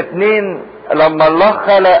تكوين 2 لما الله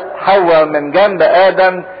خلق حواء من جنب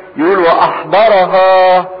ادم، يقول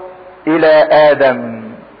واحضرها الى ادم.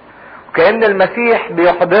 وكأن المسيح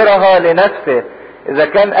بيحضرها لنفسه. اذا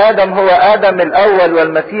كان ادم هو ادم الاول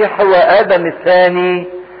والمسيح هو ادم الثاني،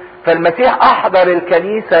 فالمسيح احضر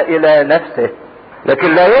الكنيسة الى نفسه.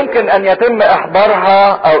 لكن لا يمكن ان يتم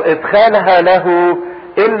احضارها او ادخالها له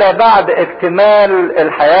الا بعد اكتمال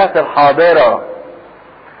الحياة الحاضرة،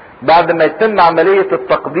 بعد ما يتم عملية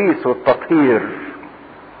التقديس والتطهير.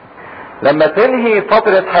 لما تنهي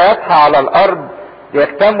فترة حياتها على الارض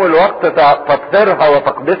يكتمل وقت تطهيرها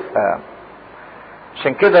وتقديسها.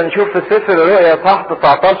 عشان كده نشوف في سفر الرؤيا صح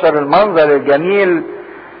 19 المنظر الجميل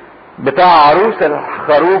بتاع عروس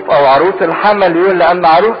الخروف او عروس الحمل. يقول لان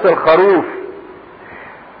عروس الخروف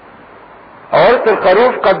عروس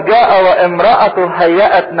الخروف قد جاء وامرأته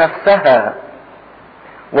هيأت نفسها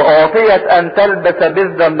واعطيت ان تلبس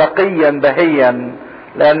بزا نقيا بهيا،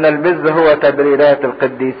 لان البز هو تبريرات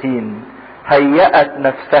القديسين. هيأت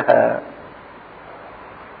نفسها.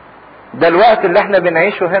 ده الوقت اللي احنا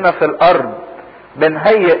بنعيشه هنا في الارض،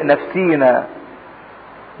 بنهيئ نفسينا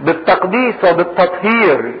بالتقديس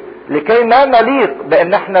وبالتطهير لكي ما نليق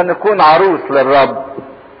بان احنا نكون عروس للرب.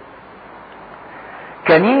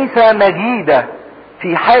 كنيسة مجيدة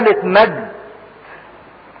في حالة مجد،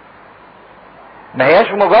 ما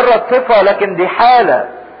هياش مجرد صفة لكن دي حالة،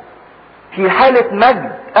 في حالة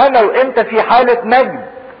مجد. انا وانت في حالة مجد.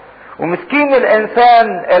 ومسكين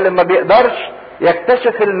الانسان اللي ما بيقدرش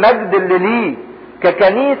يكتشف المجد اللي ليه.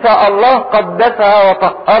 ككنيسة الله قدسها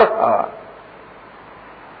وطهرها.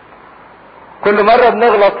 كل مرة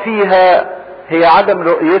بنغلط فيها هي عدم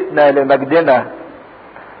رؤيتنا لمجدنا.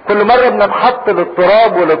 كل مرة بننحط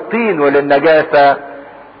للتراب وللطين وللنجاسة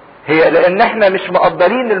هي لان احنا مش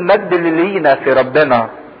مقدرين المجد اللي لينا في ربنا.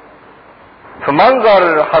 في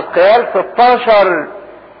منظر حزقيال 16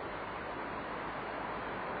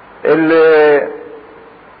 اللي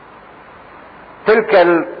تلك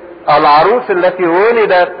العروس التي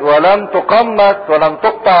ولدت ولم تقمص ولم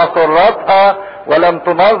تقطع سرتها ولم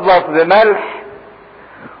تنظف بملح،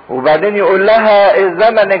 وبعدين يقول لها إذ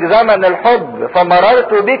زمنك زمن الحب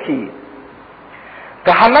فمررت بك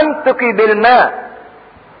فحممتك بالماء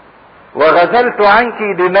وغسلت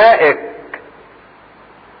عنك دمائك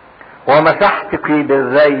ومسحتك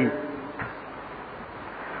بالزيت،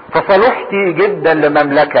 فصلحت جدا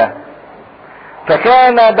لمملكة،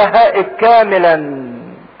 فكان بهائك كاملا،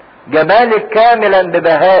 جمالك كاملا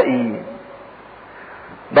ببهائي.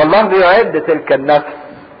 ده الله بيعد تلك النفس.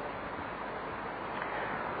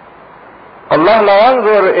 الله لا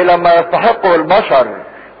ينظر الى ما يستحقه البشر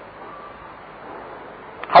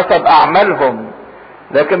حسب اعمالهم،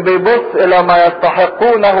 لكن بيبص الى ما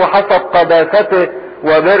يستحقونه حسب قداسته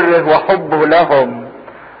وبره وحبه لهم.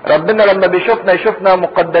 ربنا لما بيشوفنا يشوفنا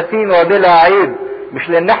مقدسين وبلا عيب، مش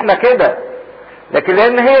لان احنا كده، لكن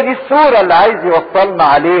لان هي دي الصورة اللي عايز يوصلنا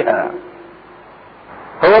عليها.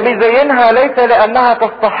 هو بيزينها ليس لانها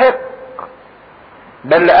تستحق،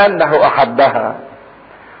 بل لانه احبها.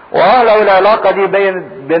 ولو العلاقة دي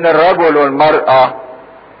بين الرجل والمرأة،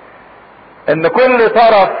 ان كل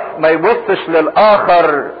طرف ما يبصش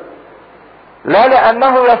للاخر لا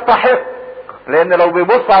لانه يستحق، لان لو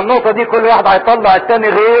بيبص على النقطة دي كل واحد هيطلع التاني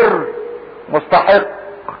غير مستحق،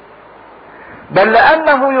 بل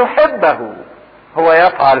لانه يحبه هو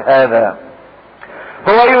يفعل هذا.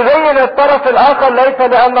 هو يزين الطرف الاخر ليس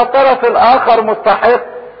لان الطرف الاخر مستحق،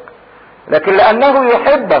 لكن لانه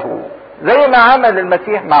يحبه، زي ما عمل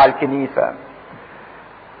المسيح مع الكنيسة.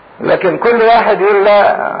 لكن كل واحد يقول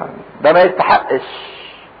لا ده ما يستحقش.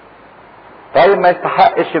 طيب ما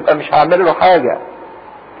يستحقش يبقى مش هعمل له حاجة.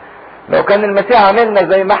 لو كان المسيح عاملنا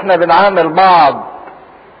زي ما احنا بنعامل بعض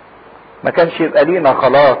ما كانش يبقى لينا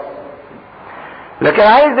خلاص، لكن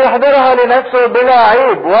عايز يحضرها لنفسه بلا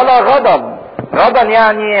عيب ولا غضن. غضن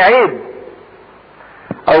يعني عيب،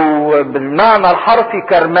 او بالمعنى الحرفي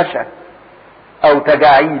كرمشة او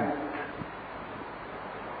تجاعيد.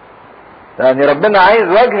 يعني ربنا عايز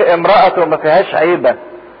وجه امرأته ما فيهاش عيبة.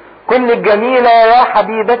 كل الجميلة يا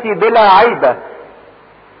حبيبتي بلا عيبة،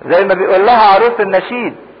 زي ما بيقول لها عروس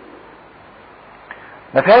النشيد.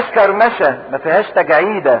 ما فيهاش كرمشة، ما فيهاش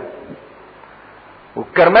تجاعيدة.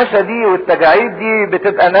 والكرمشة دي والتجاعيد دي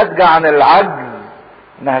بتبقى ناتجة عن العجز،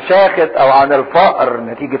 انها شاخت، او عن الفقر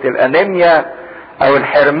نتيجة الانيميا او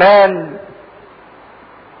الحرمان.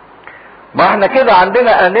 ما احنا كده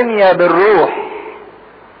عندنا انيميا بالروح،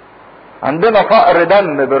 عندنا فقر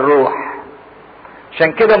دم بالروح،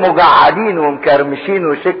 عشان كده مجعدين ومكرمشين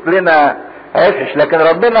وشكلنا عفش. لكن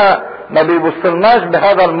ربنا ما بيبصلناش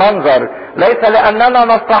بهذا المنظر، ليس لاننا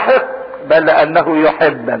نستحق بل لانه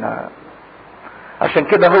يحبنا. عشان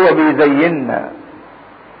كده هو بيزيننا.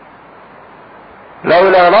 لو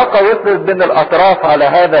العلاقة وصلت بين الاطراف على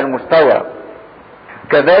هذا المستوى،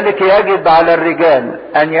 كذلك يجب على الرجال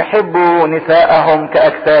ان يحبوا نساءهم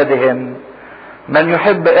كاجسادهم. من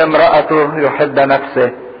يحب امرأته يحب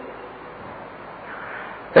نفسه.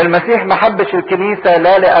 المسيح ما حبش الكنيسة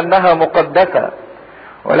لا لانها مقدسة،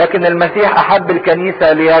 ولكن المسيح احب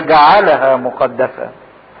الكنيسة ليجعلها مقدسة.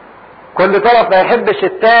 كل طرف ما يحبش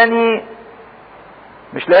التاني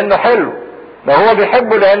مش لانه حلو، لو هو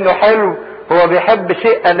بيحبه لانه حلو هو بيحب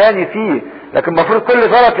شيء اناني فيه، لكن المفروض كل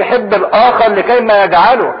طرف يحب الاخر لكي ما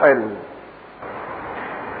يجعله حلو.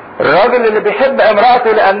 الراجل اللي بيحب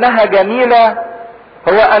امرأته لانها جميلة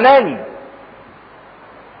هو اناني،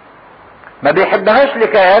 ما بيحبهاش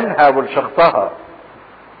لكيانها ولشخصها،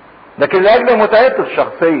 لكن لاجل متعته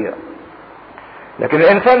الشخصية. لكن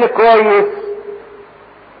الانسان الكويس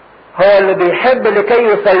هو اللي بيحب لكي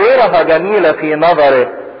يصيرها جميلة في نظره،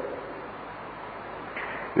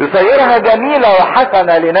 يصيرها جميلة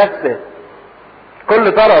وحسنة لنفسه.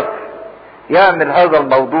 كل طرف يعمل هذا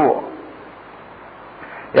الموضوع،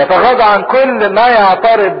 يتغاضى عن كل ما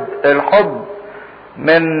يعترض الحب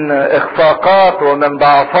من اخفاقات ومن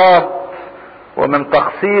ضعفات ومن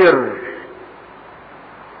تقصير.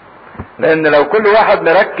 لان لو كل واحد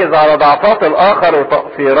مركز على ضعفات الاخر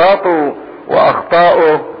وتقصيراته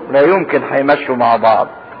واخطائه لا يمكن هيمشوا مع بعض.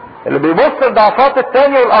 اللي بيبص لضعفات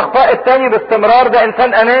التاني والاخطاء التاني باستمرار ده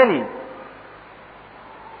انسان اناني،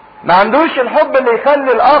 ما عندوش الحب اللي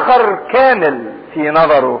يخلي الاخر كامل في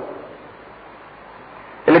نظره.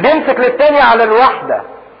 اللي بيمسك للتاني على الوحدة،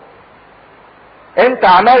 انت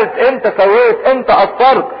عملت، انت سويت، انت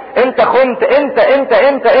قصرت، انت خنت،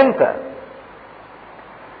 انت.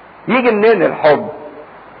 يجي منين الحب؟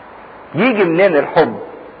 يجي منين الحب؟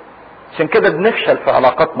 عشان كده بنفشل في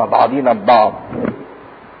علاقاتنا بعضينا ببعض.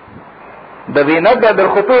 ده بينبه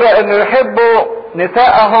بالخطورة انه يحبوا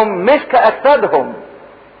نساءهم مش كأجسادهم،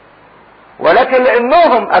 ولكن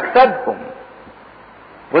لانهم اجسادهم.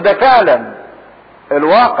 وده فعلا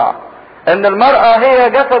الواقع، ان المرأة هي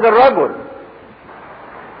جسد الرجل.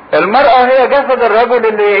 المرأة هي جسد الرجل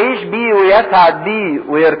اللي يعيش بيه ويسعد بيه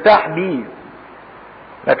ويرتاح بيه.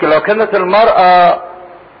 لكن لو كانت المرأة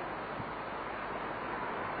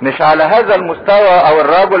مش على هذا المستوى، او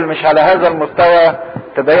الرجل مش على هذا المستوى،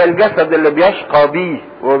 تبقى هي الجسد اللي بيشقى بيه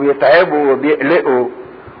وبيتعبه وبيقلقه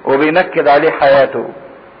وبينكد عليه حياته.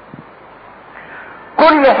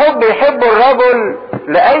 كل حب يحبه الرجل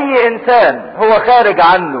لأي إنسان هو خارج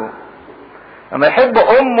عنه. لما يحب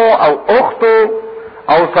أمه أو أخته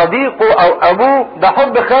أو صديقه أو أبوه، ده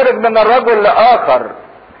حب خارج من الرجل لآخر.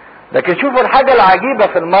 لكن شوفوا الحاجة العجيبة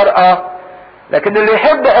في المرأة، لكن اللي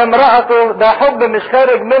يحب امرأته ده حب مش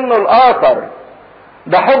خارج منه الآخر،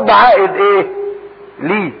 ده حب عائد إيه؟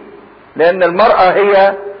 ليه؟ لأن المرأة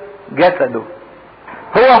هي جسده.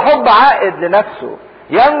 هو حب عائد لنفسه،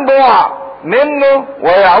 ينبع منه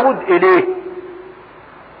ويعود إليه،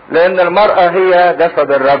 لأن المرأة هي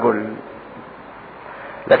جسد الرجل.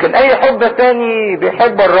 لكن أي حب تاني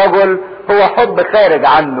بيحب الرجل هو حب خارج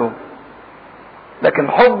عنه،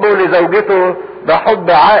 لكن حبه لزوجته ده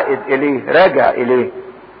حب عائد إليه، راجع إليه.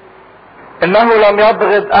 إنه لم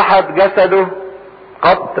يبغض أحد جسده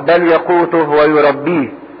قط، بل يقوته ويربيه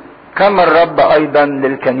كما الرب أيضا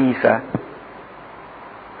للكنيسة.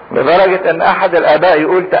 لدرجة ان احد الاباء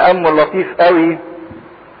يقول تأمل لطيف قوي،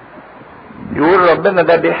 يقول ربنا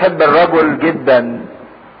ده بيحب الرجل جدا،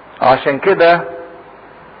 عشان كده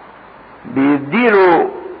بيديله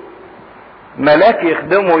ملاك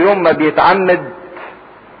يخدمه يوم ما بيتعمد،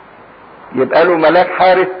 يبقى له ملاك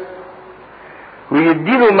حارس،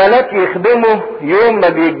 ويديله ملاك يخدمه يوم ما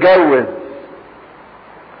بيتجوز.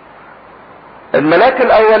 الملاك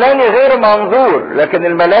الاولاني غير منظور، لكن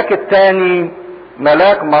الملاك الثاني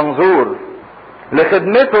ملاك منظور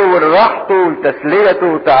لخدمته ولراحته ولتسليته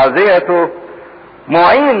وتعزيته،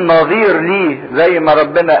 معين نظير ليه زي ما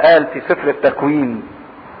ربنا قال في سفر التكوين.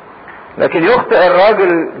 لكن يخطئ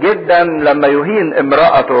الراجل جدا لما يهين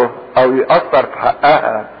امرأته او يأثر في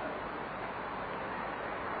حقها،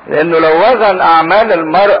 لانه لو وزن اعمال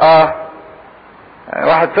المرأة،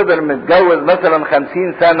 واحد فضل متجوز مثلا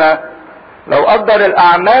 50 سنة، لو قدر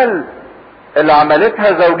الاعمال اللي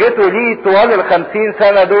عملتها زوجته ليه طوال 50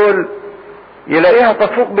 سنة دول، يلاقيها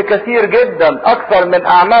تفوق بكثير جدا، اكثر من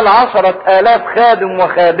اعمال 10,000 خادم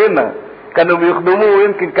وخادمة كانوا بيخدموه،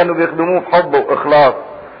 ويمكن كانوا بيخدموه بحب واخلاص.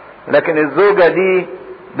 لكن الزوجة دي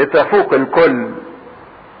بتفوق الكل.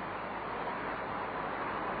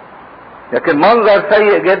 لكن منظر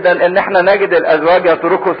سيء جدا ان احنا نجد الازواج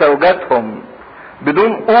يتركوا زوجاتهم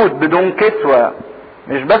بدون قوت، بدون كسوة،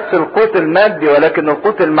 مش بس القوت المادي ولكن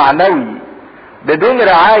القوت المعنوي، بدون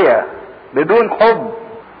رعاية، بدون حب،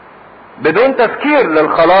 بدون تفكير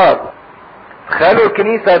للخلاص. تخيلوا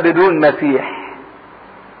الكنيسة بدون مسيح،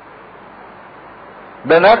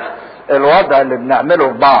 بنفس الوضع اللي بنعمله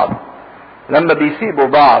في بعض لما بيسيبوا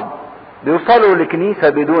بعض، بيوصلوا لكنيسة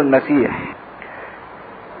بدون مسيح.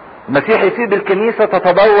 المسيح يسيب الكنيسة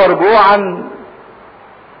تتدور جوعا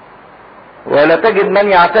ولا تجد من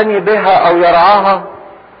يعتني بها او يرعاها.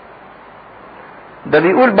 ده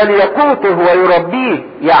بيقول بل يقوته ويربيه،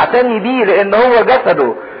 يعتني بيه لان هو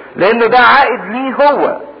جسده، لانه ده عائد ليه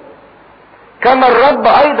هو، كما الرب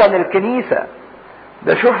ايضا الكنيسة.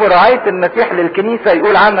 ده شوفوا رعاية المسيح للكنيسة،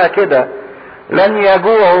 يقول عنها كده: لن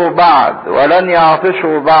يجوعوا بعد ولن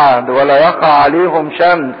يعطشوا بعد ولا يقع عليهم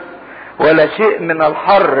شمس ولا شيء من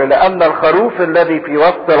الحر، لان الخروف الذي في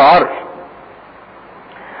وسط العرش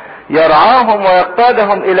يرعاهم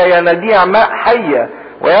ويقتادهم الى ينابيع ماء حية،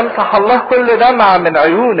 ويمسح الله كل دمعة من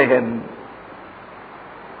عيونهم.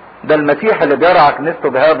 ده المسيح اللي بيرعى كنيسته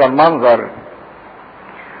بهذا المنظر،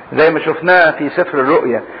 زي ما شفناه في سفر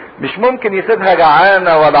الرؤيا. مش ممكن يسيبها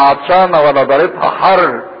جعانة ولا عطشانة ولا ضاربها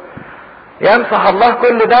حر، يمسح الله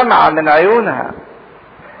كل دمعة من عيونها.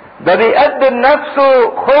 ده بيقدم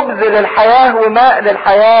نفسه خبز للحياة وماء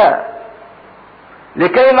للحياة،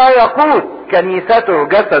 لكي ما يقوت كنيسته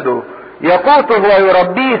جسده، يقوته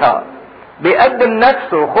ويربيها. بيقدم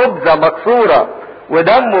نفسه خبزة مكسورة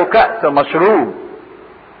ودمه كأس مشروب.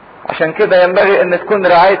 عشان كده ينبغي ان تكون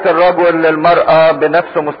رعاية الرجل للمرأة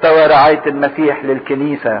بنفس مستوى رعاية المسيح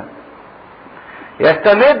للكنيسة.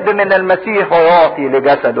 يستمد من المسيح ويعطي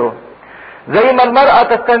لجسده، زي ما المرأة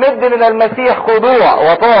تستمد من المسيح خضوع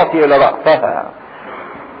وتعطي لرأسها.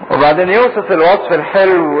 وبعدين يوصف الوصف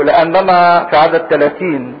الحلو، لأنما في عدد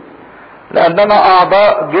 30: لأنما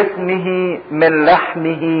أعضاء جسمه من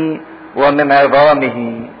لحمه ومن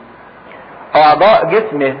عظامه. أعضاء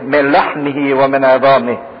جسمه من لحمه ومن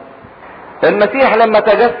عظامه. المسيح لما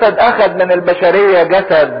تجسد أخذ من البشرية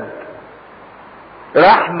جسد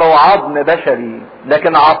لحم وعظم بشري،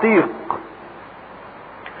 لكن عتيق،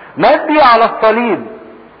 مات بيه على الصليب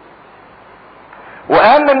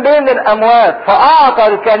وقام من بين الأموات، فأعطى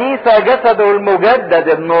الكنيسة جسده المجدد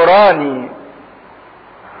النوراني.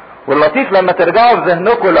 واللطيف لما ترجعوا في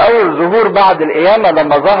ذهنكم لأول ظهور بعد القيامة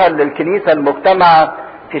لما ظهر للكنيسة المجتمعة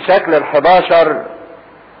في شكل ال11،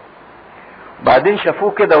 بعدين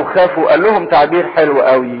شافوه كده وخافوا. قال لهم تعبير حلو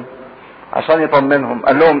قوي عشان يطمنهم.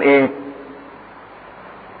 قال لهم ايه؟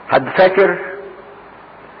 حد فاكر؟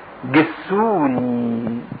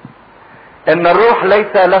 جسوني ان الروح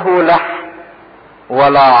ليس له لحم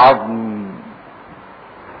ولا عظم.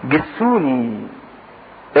 جسوني،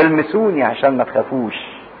 المسوني عشان ما تخافوش،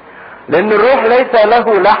 لان الروح ليس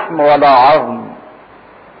له لحم ولا عظم.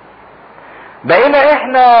 بقينا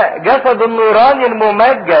احنا جسد النوراني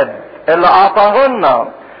الممجد اللي اعطاهولنا،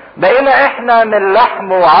 بقينا احنا من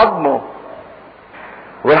لحمه وعظمه.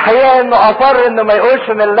 والحقيقه انه اصر انه ما يقولش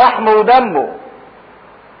من لحمه ودمه،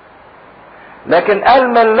 لكن قال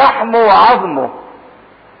من لحمه وعظمه.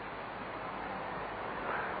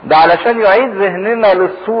 ده علشان يعيد ذهننا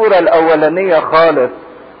للصورة الاولانية خالص،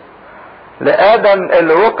 لآدم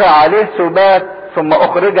اللي وقع عليه سبات ثم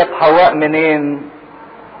اخرجت حواء منين؟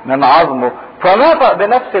 من عظمه. فنطق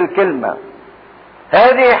بنفس الكلمة،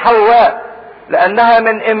 هذه حواء لانها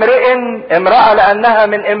من امرأة لانها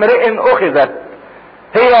من امرئ اخذت،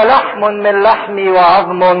 هي لحم من لحمي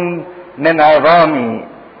وعظم من عظامي.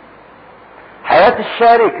 حياة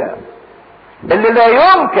الشركة اللي لا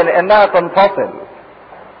يمكن انها تنفصل،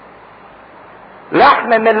 لحم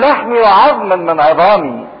من لحمي وعظم من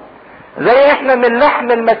عظامي. زي احنا من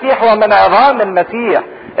لحم المسيح ومن عظام المسيح،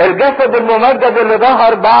 الجسد الممجد اللي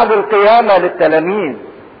ظهر بعد القيامة للتلاميذ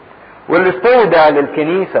واللي استودع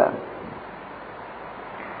للكنيسة.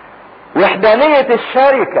 وحدانية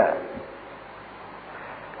الشركة،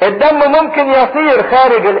 الدم ممكن يصير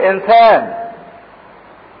خارج الانسان،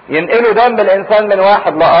 ينقلوا دم الانسان من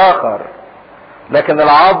واحد لاخر، لكن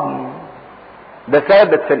العظم ده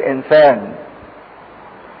ثابت في الانسان.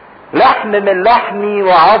 لحم من لحمي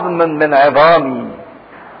وعظم من عظامي.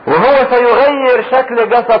 وهو سيغير شكل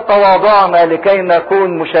جسد تواضعنا لكي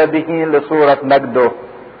نكون مشابهين لصورة مجده.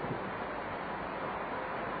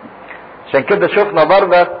 عشان كده شفنا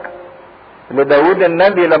برضك لداود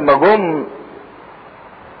النبي لما جم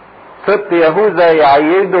سبط يهوذا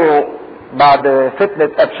يعيدوا بعد فتنة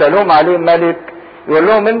ابشالوم عليه ملك، يقول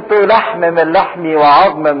لهم انتوا لحم من لحمي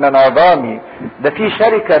وعظم من عظامي. ده في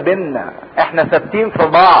شركة بينا، احنا ثابتين في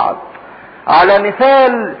بعض، على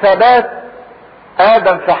مثال ثبات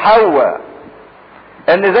ادم في حواء،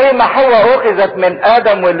 ان زي ما حواء اخذت من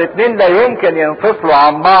ادم والاتنين لا يمكن ينفصلوا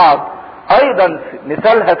عن بعض، ايضا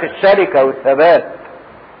مثالها في الشركة والثبات.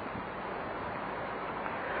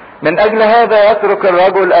 من اجل هذا يترك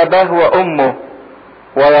الرجل اباه وامه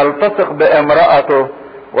ويلتصق بامرأته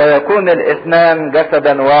ويكون الاثنان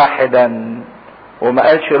جسدا واحدا. وما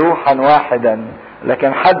قالش روحا واحدا،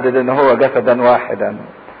 لكن حدد ان هو جسدا واحدا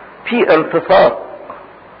في التصاق.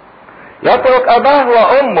 يترك اباه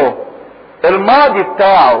وامه، الماضي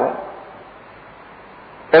بتاعه،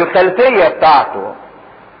 الخلفية بتاعته،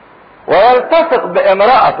 ويلتصق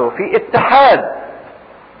بامرأته في اتحاد.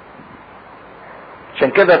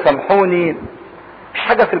 عشان كده سامحوني، مفيش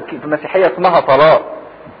حاجة في المسيحية اسمها طلاق.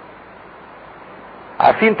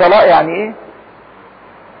 عارفين طلاق يعني ايه؟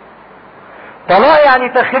 طلاق يعني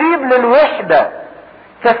تخريب للوحدة،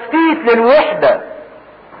 تفتيت للوحدة.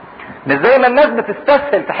 مش زي ما الناس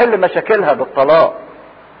بتستسهل تحل مشاكلها بالطلاق.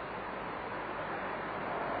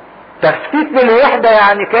 تفتيت للوحدة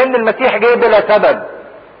يعني كأن المسيح جاي بلا سبب.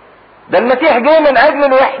 ده المسيح جاي من اجل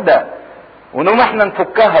الوحدة، ونقوم احنا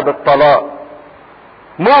نفكها بالطلاق.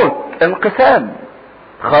 موت، انقسام،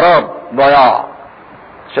 خراب، ضياع.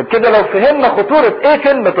 عشان كده لو فهمنا خطورة ايه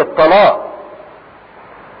كلمة الطلاق،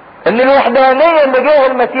 ان الوحدانية اللي جه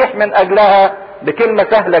المسيح من اجلها بكلمة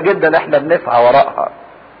سهلة جدا احنا بنسعى وراءها،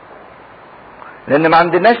 لان ما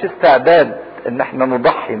عندناش استعداد ان احنا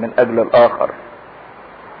نضحي من اجل الاخر.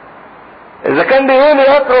 اذا كان بيقول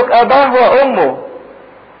يترك اباه وامه،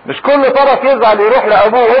 مش كل طرف يزعل يروح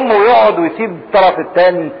لابوه وامه ويقعد ويسيب الطرف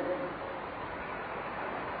التاني.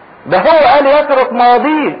 ده هو قال يترك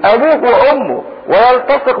ماضيه ابوه وامه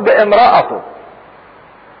ويلتصق بامرأته.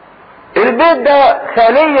 البيت ده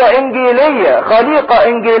خلية انجيلية، خليقة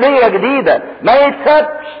انجيلية جديدة، ما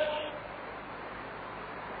يتسابش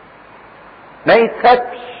ما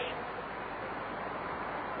يتسابش.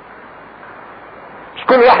 مش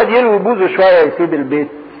كل واحد يلوي بوزه شوية يسيب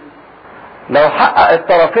البيت. لو حقق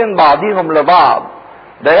الطرفين بعضيهم لبعض،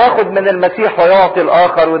 ده ياخد من المسيح ويعطي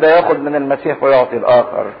الاخر، وده ياخد من المسيح ويعطي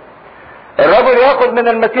الاخر. الرجل ياخد من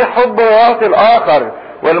المسيح حب ويعطي الاخر،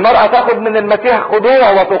 والمرأة تاخد من المسيح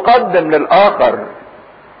خضوع وتقدم للاخر.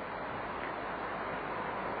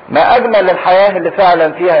 ما اجمل الحياة اللي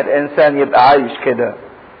فعلا فيها الانسان يبقى عايش كده.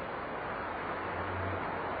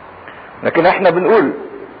 لكن احنا بنقول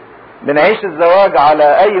بنعيش الزواج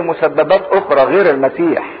على اي مسببات اخرى غير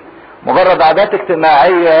المسيح، مجرد عادات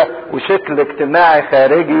اجتماعية وشكل اجتماعي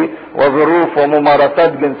خارجي وظروف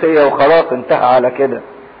وممارسات جنسية وخلاص انتهى على كده.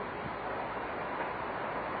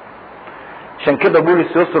 عشان كده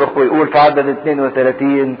بولس يصرخ ويقول في عدد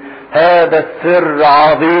 32: هذا السر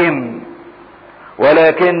عظيم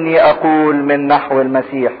ولكني اقول من نحو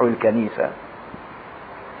المسيح والكنيسة.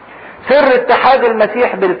 سر اتحاد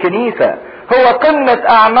المسيح بالكنيسة هو قمة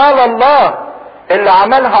اعمال الله اللي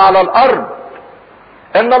عملها على الارض،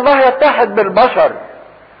 ان الله يتحد بالبشر،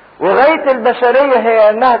 وغاية البشرية هي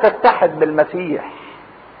انها تتحد بالمسيح.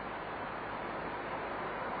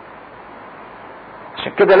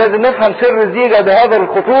 عشان كده لازم نفهم سر الزيجة بهذه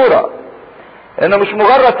الخطورة، انه مش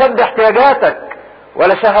مجرد سد احتياجاتك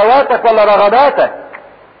ولا شهواتك ولا رغباتك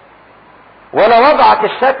ولا وضعك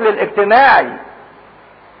الشكل الاجتماعي،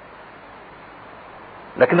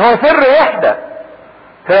 لكن هو سر وحدة،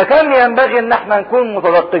 فكان ينبغي ان احنا نكون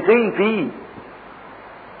متدققين فيه،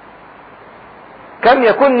 كم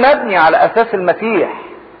يكون مبني على اساس المسيح،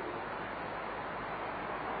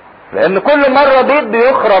 لان كل مرة بيت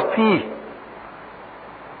بيخرب فيه.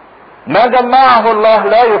 ما جمعه الله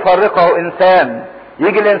لا يفرقه انسان،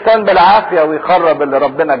 يجي الانسان بالعافية ويخرب اللي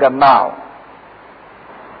ربنا جمعه.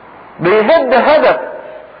 بيهد هدف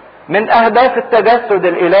من اهداف التجسد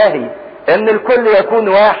الالهي، ان الكل يكون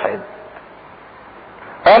واحد.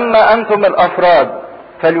 اما انتم الافراد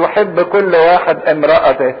فليحب كل واحد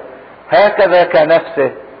امرأته هكذا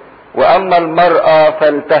كنفسه، واما المرأة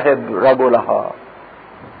فلتهب رجلها.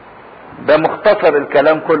 ده مختصر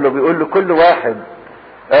الكلام كله، بيقول لكل واحد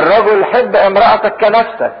الرجل حب امرأتك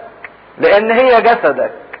كنفسك، لان هي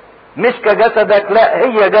جسدك، مش كجسدك، لا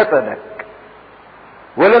هي جسدك.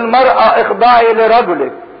 وللمرأة اخضعي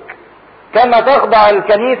لرجلك كما تخضع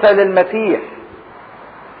الكنيسة للمسيح.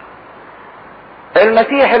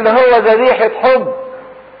 المسيح اللي هو ذبيحة حب،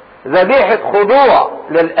 ذبيحة خضوع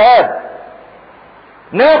للآب،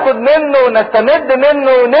 ناخد منه ونستمد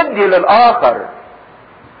منه وندي للآخر.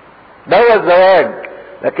 ده هو الزواج.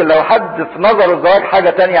 لكن لو حد في نظر الزواج حاجة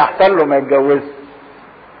تانية احسن له ما يتجوزش،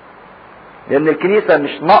 لان الكنيسة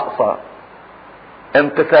مش ناقصة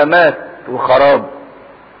انقسامات وخراب.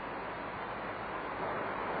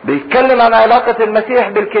 بيتكلم عن علاقة المسيح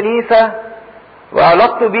بالكنيسة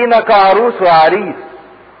وعلاقته بينا كعروس وعريس.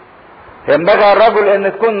 ينبغي الرجل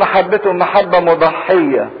ان تكون محبته محبة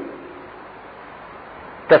مضحية،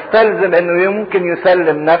 تستلزم انه يمكن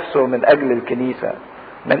يسلم نفسه من اجل الكنيسة،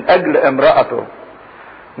 من اجل امرأته.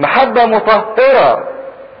 محبة مطهرة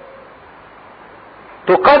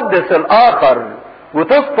تقدس الاخر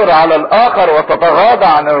وتصبر على الاخر وتتغاضى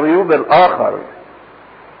عن عيوب الاخر،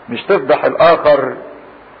 مش تفضح الاخر.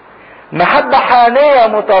 محبة حانية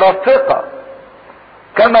مترفقة،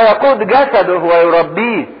 كما يقود جسده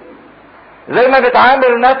ويربيه. زي ما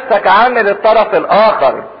بتعامل نفسك عامل الطرف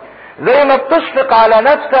الاخر، زي ما بتشفق على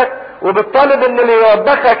نفسك وبتطالب ان اللي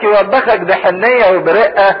يوبخك بحنية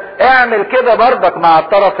وبرقة، اعمل كده برضك مع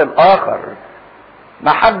الطرف الاخر.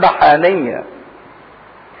 محبة حانية،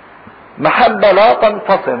 محبة لا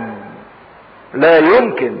تنفصم، لا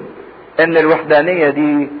يمكن ان الوحدانية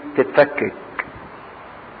دي تتفكك.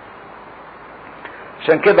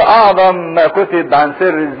 عشان كده اعظم ما كتب عن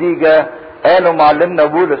سر الزيجة قاله معلمنا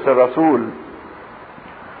بولس الرسول.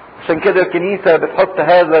 عشان كده الكنيسة بتحط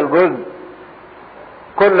هذا الجزء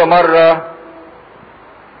كل مرة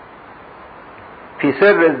في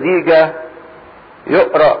سر الزيجة،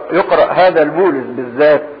 يقرأ هذا البولس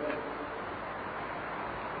بالذات،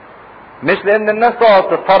 مش لان الناس تقعد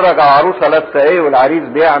تتفرج على عروسة لابسة ايه والعريس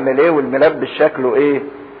بيعمل ايه والملبس شكله ايه،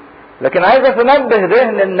 لكن عايزة تنبه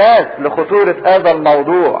ذهن الناس لخطورة هذا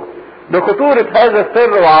الموضوع، لخطورة هذا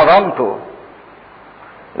السر وعظمته.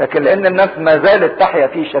 لكن لان الناس ما زالت تحيا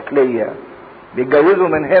فيه شكلية، بيتجوزوا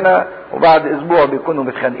من هنا وبعد اسبوع بيكونوا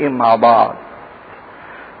متخانقين مع بعض.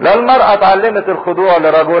 لا المرأة اتعلمت الخضوع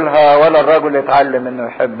لرجلها ولا الرجل اتعلم انه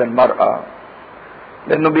يحب المرأة،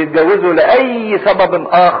 لانه بيتجوزوا لاي سبب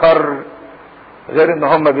اخر غير ان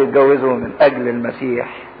هم بيتجوزوا من اجل المسيح،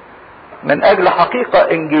 من اجل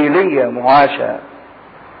حقيقة انجيلية معاشة.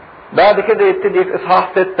 بعد كده يبتدي في اصحاح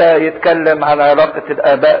 6 يتكلم عن علاقة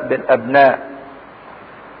الاباء بالابناء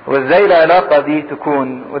وازاي العلاقة دي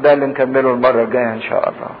تكون، وده اللي نكمله المرة الجاية ان شاء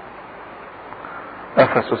الله.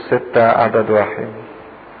 افسس 6 عدد 1: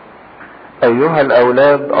 ايها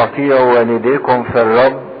الاولاد اطيعوا والديكم في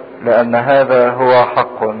الرب لان هذا هو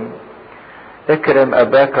حق. اكرم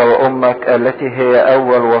اباك وامك التي هي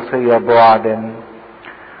اول وصية بوعد،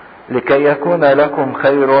 لكي يكون لكم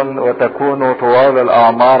خير وتكونوا طوال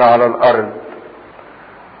الاعمار على الارض.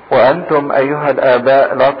 وأنتم أيها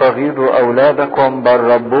الآباء لا تغيظوا أولادكم بل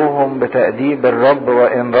ربوهم بتأديب الرب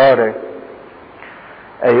وإنذاره.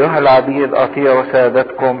 أيها العبيد أطيعوا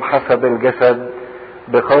سادتكم حسب الجسد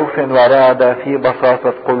بخوف ورعدة في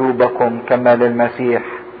بساطة قلوبكم كما للمسيح،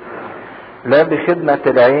 لا بخدمة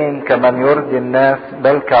العين كمن يرضي الناس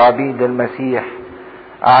بل كعبيد المسيح،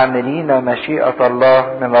 عاملين مشيئة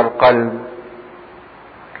الله من القلب،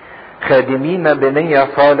 خادمين بنية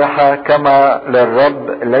صالحة كما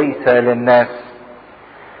للرب ليس للناس،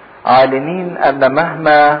 عالمين أن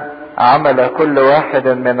مهما عمل كل واحد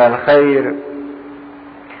من الخير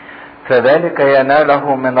فذلك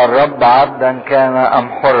يناله من الرب عبدا كان أم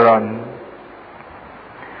حرا.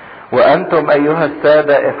 وأنتم أيها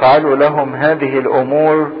السادة افعلوا لهم هذه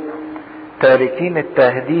الأمور تاركين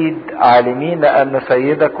التهديد، عالمين أن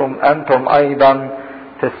سيدكم أنتم أيضا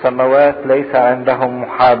في السماوات ليس عندهم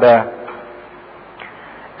محاباة.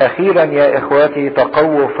 أخيرا يا إخوتي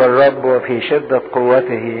تقووا في الرب وفي شدة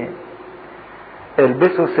قوته،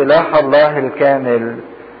 البسوا سلاح الله الكامل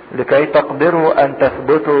لكي تقدروا أن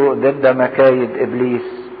تثبتوا ضد مكايد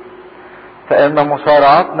إبليس، فإن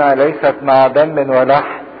مصارعتنا ليست مع دم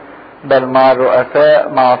ولحم بل مع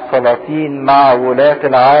الرؤساء، مع السلاطين، مع ولاة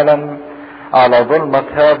العالم على ظلمة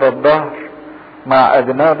هذا الدهر، مع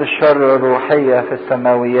أجناد الشر الروحية في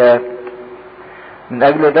السماويات. من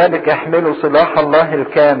أجل ذلك احملوا سلاح الله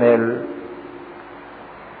الكامل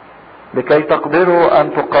لكي تقدروا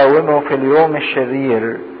أن تقاوموا في اليوم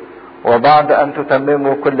الشرير، وبعد أن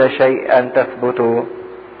تتمموا كل شيء أن تثبتوا.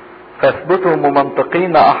 فاثبتوا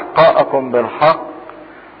ممنطقين أحقاءكم بالحق،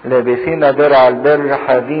 لابسين درع البر،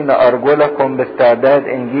 حاذين أرجلكم باستعداد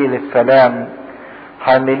إنجيل السلام،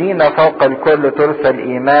 حاملين فوق الكل ترس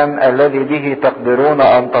الإيمان الذي به تقدرون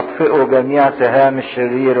أن تطفئوا جميع سهام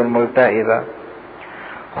الشرير الملتهبة.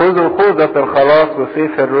 خذوا خوذة الخلاص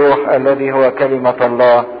وسيف الروح الذي هو كلمة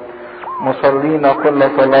الله، مصلين كل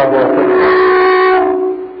صلاة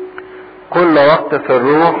كل وقت في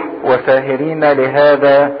الروح، وساهرين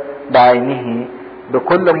لهذا بعينه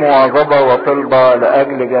بكل مواظبة وطلبة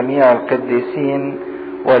لأجل جميع القديسين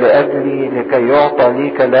ولأجلي، لكي يعطى لي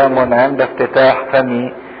كلام عند افتتاح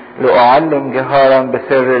فمي لأعلم جهارا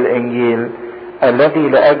بسر الإنجيل الذي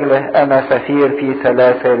لأجله أنا سفير في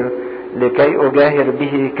سلاسل، لكي أجاهر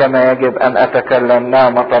به كما يجب أن أتكلم.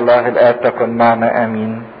 نعمة الله الآب تكن معنا،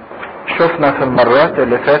 آمين. شفنا في المرات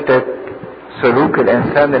اللي فاتت سلوك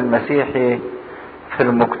الإنسان المسيحي في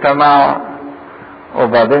المجتمع،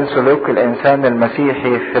 وبعدين سلوك الإنسان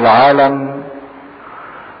المسيحي في العالم،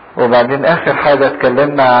 وبعدين آخر حاجة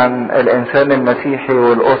اتكلمنا عن الإنسان المسيحي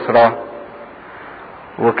والأسرة.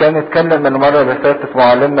 وكان اتكلم المرة اللي فاتت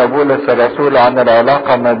معلمنا بولس الرسول عن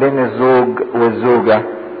العلاقة ما بين الزوج والزوجة،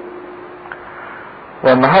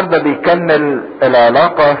 والنهاردة بيكمل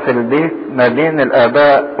العلاقة في البيت ما بين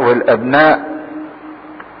الآباء والأبناء،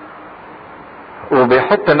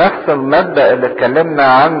 وبيحط نفس المبدأ اللي اتكلمنا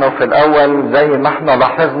عنه في الأول. زي ما احنا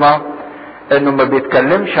لاحظنا انه ما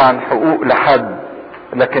بيتكلمش عن حقوق لحد،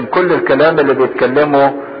 لكن كل الكلام اللي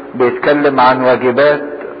بيتكلمه بيتكلم عن واجبات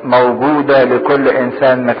موجودة لكل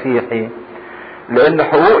انسان مسيحي، لان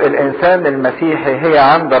حقوق الانسان المسيحي هي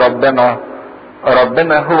عند ربنا.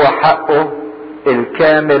 ربنا هو حقه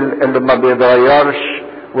الكامل اللي ما بيتغيرش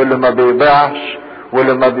واللي ما بيضيعش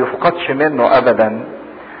واللي ما بيفقدش منه ابدا.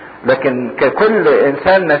 لكن ككل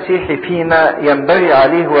انسان مسيحي فينا ينبغي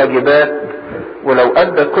عليه واجبات، ولو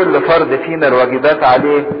ادى كل فرد فينا الواجبات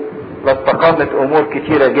عليه لاستقامت امور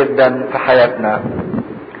كتيرة جدا في حياتنا.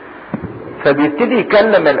 فبيبتدي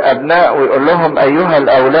يكلم الابناء ويقول لهم ايها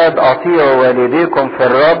الاولاد اطيعوا والديكم في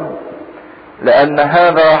الرب لان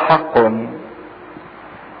هذا حق.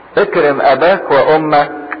 اكرم اباك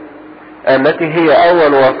وامك التي هي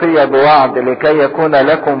اول وصية بوعد لكي يكون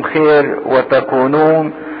لكم خير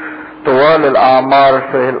وتكونون طوال الاعمار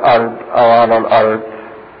في الارض او على الارض.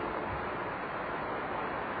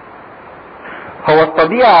 هو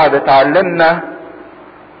الطبيعة بتعلمنا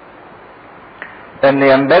ان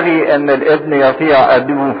ينبغي ان الابن يطيع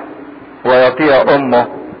ابوه ويطيع امه،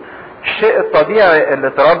 الشيء الطبيعي اللي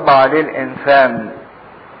تربى عليه الانسان.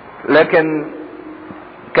 لكن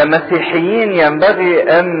كمسيحيين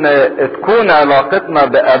ينبغي ان تكون علاقتنا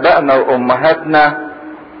بابائنا وامهاتنا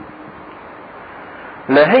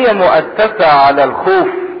لا هي مؤسسة على الخوف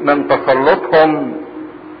من تسلطهم،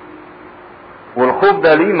 والخوف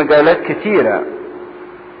ده ليه مجالات كتيرة.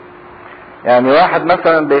 يعني واحد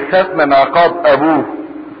مثلا بيخاف من عقاب ابوه،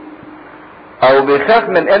 او بيخاف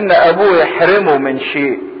من ان ابوه يحرمه من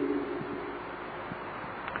شيء،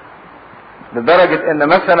 لدرجة ان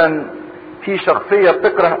مثلا في شخصية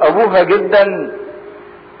بتكره ابوها جدا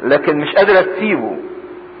لكن مش قادرة تسيبه،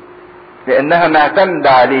 لانها معتمدة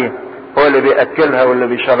عليه، هو اللي بيأكلها واللي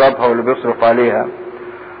بيشربها واللي بيصرف عليها.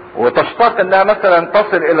 وتشتاق انها مثلا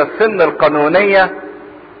تصل الى السن القانونية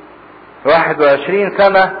 21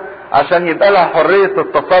 سنة عشان يبقى لها حرية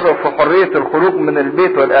التصرف وحرية الخروج من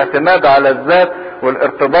البيت والاعتماد على الذات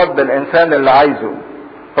والارتباط بالانسان اللي عايزه.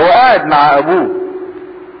 هو قاعد مع ابوه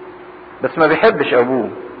بس ما بيحبش ابوه،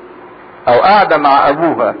 او قاعدة مع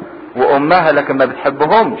ابوها وامها لكن ما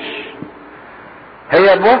بتحبهمش.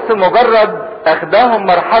 هي بس مجرد اخداهم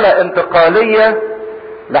مرحلة انتقالية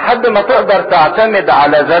لحد ما تقدر تعتمد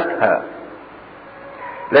على ذاتها،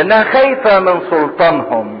 لانها خايفة من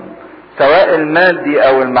سلطانهم سواء المادي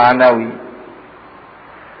او المعنوي.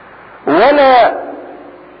 ولا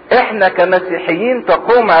احنا كمسيحيين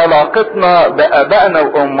تقوم علاقتنا بابائنا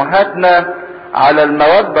وامهاتنا على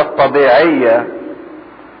المودة الطبيعية،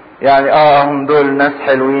 يعني هم دول ناس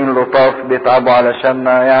حلوين لطاف بيتعبوا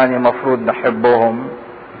علشاننا يعني مفروض نحبهم.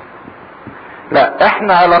 لا،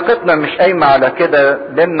 احنا علاقتنا مش قايمة على كده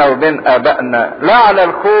بيننا وبين ابائنا، لا على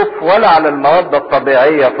الخوف ولا على المودة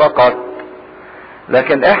الطبيعية فقط،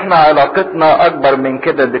 لكن احنا علاقتنا اكبر من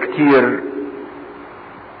كده بكتير.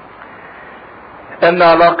 ان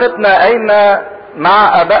علاقتنا قايمة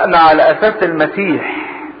مع ابائنا على اساس المسيح.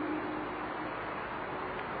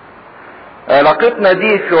 علاقتنا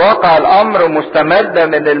دي في واقع الامر مستمدة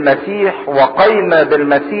من المسيح وقايمة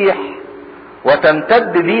بالمسيح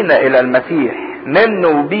وتمتد بينا الى المسيح، منه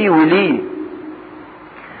وبيه وليه.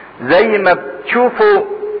 زي ما بتشوفوا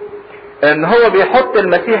ان هو بيحط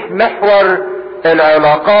المسيح محور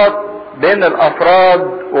العلاقات بين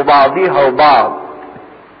الافراد وبعضيها وبعض.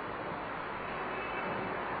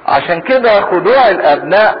 عشان كده خضوع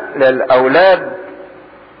الابناء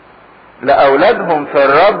لأولادهم في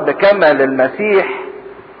الرب كما للمسيح،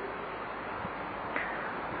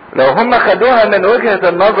 لو هم خدوها من وجهة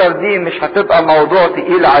النظر دي مش هتبقى موضوع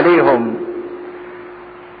تقيل عليهم،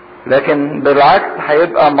 لكن بالعكس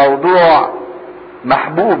هيبقى موضوع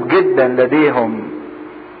محبوب جدا لديهم.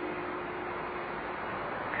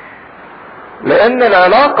 لأن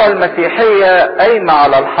العلاقة المسيحية قايمة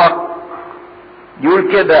على الحق.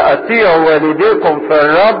 يقول كده أطيعوا والديكم في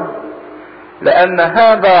الرب لأن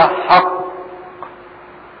هذا حق.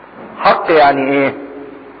 حق يعني ايه؟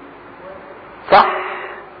 صح،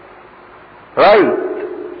 رايت،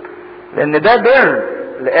 لأن ده بر،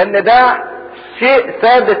 لأن ده شيء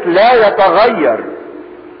ثابت لا يتغير،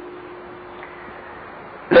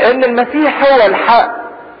 لأن المسيح هو الحق.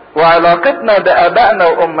 وعلاقتنا بآبائنا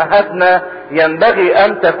وأمهاتنا ينبغي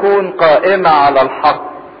أن تكون قائمة على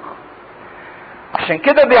الحق. عشان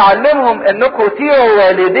كده بيعلمهم انكم طيعوا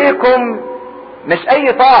والديكم، مش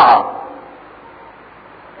اي طاعة.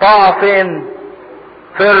 طاعة فين؟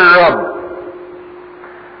 في الرب.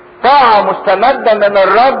 طاعة مستمدة من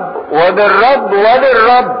الرب وبالرب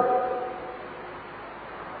وللرب.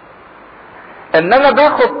 ان انا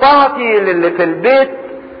باخد طاعتي للي في البيت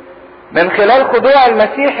من خلال خضوع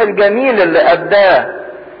المسيح الجميل اللي اداه.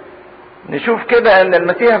 نشوف كده ان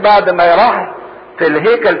المسيح بعد ما راح في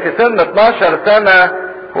الهيكل في سن 12 سنة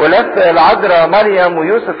ولف العذراء مريم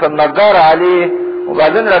ويوسف النجار عليه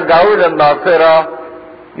وبعدين رجعوه للناصرة،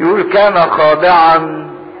 يقول كان خاضعا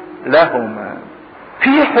لهما.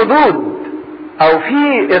 في حدود او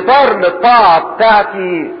في اطار للطاعة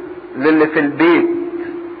بتاعتي للي في البيت.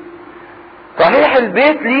 صحيح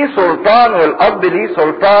البيت ليه سلطان والاب ليه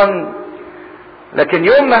سلطان، لكن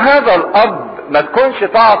يوم ما هذا الاب ما تكونش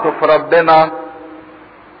طاعته في ربنا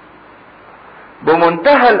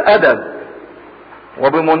بمنتهى الادب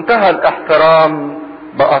وبمنتهى الاحترام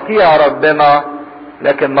بأطيع ربنا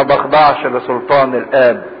لكن ما بخضعش لسلطان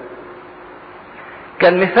الاب.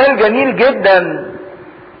 كان مثال جميل جدا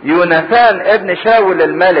يوناثان ابن شاول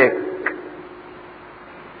الملك،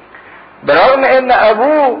 برغم ان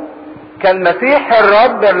ابوه كان مسيح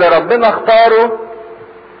الرب اللي ربنا اختاره،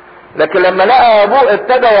 لكن لما لقى ابوه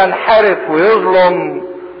ابتدى ينحرف ويظلم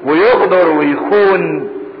ويغدر ويخون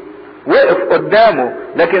وقف قدامه،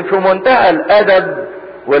 لكن في منتهى الادب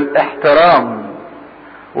والاحترام،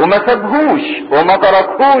 وما سابهوش وما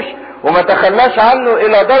تركهوش وما تخلاش عنه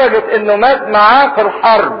الى درجة انه مات معاه في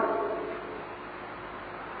الحرب.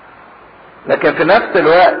 لكن في نفس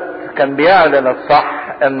الوقت كان بيعلن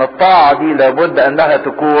الصح ان الطاعة دي لابد انها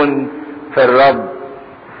تكون في الرب.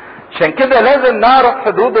 عشان كده لازم نعرف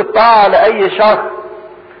حدود الطاعة لأي شخص.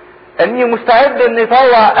 اني مستعد اني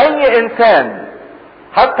اطوع اي انسان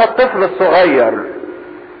حتى الطفل الصغير،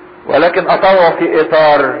 ولكن اطوع في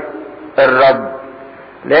اطار الرب،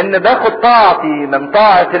 لان باخد طاعتي من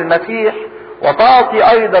طاعة المسيح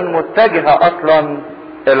وطاعتي ايضا متجهة اصلا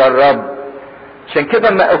الى الرب. عشان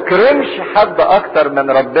كده ما اكرمش حد اكتر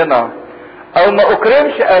من ربنا، او ما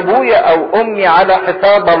اكرمش ابويا او امي على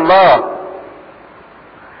حساب الله،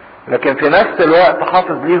 لكن في نفس الوقت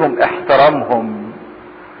حافظ ليهم احترامهم،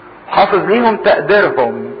 حافظ ليهم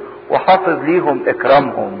تقديرهم، وحافظ ليهم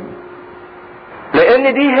اكرامهم.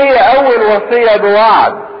 لان دي هي اول وصية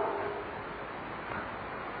بوعد،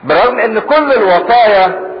 برغم ان كل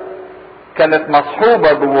الوصايا كانت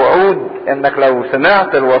مصحوبة بوعود، انك لو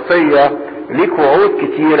سمعت الوصية ليك وعود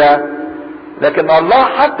كتيرة، لكن الله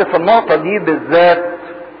حط في النقطة دي بالذات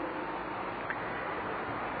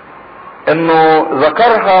انه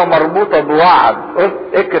ذكرها مربوطة بوعد،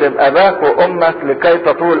 اكرم اباك وامك لكي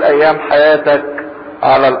تطول ايام حياتك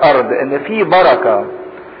على الارض، ان في بركة.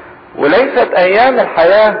 وليست ايام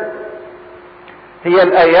الحياة هي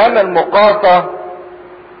الايام المقاطة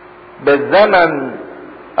بالزمن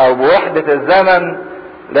او بوحدة الزمن،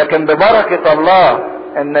 لكن ببركة الله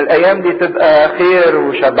ان الايام دي تبقى خير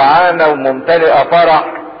وشبعانة وممتلئة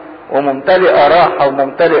فرح وممتلئة راحة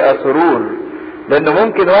وممتلئة سرور. لانه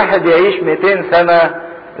ممكن واحد يعيش 200 سنة،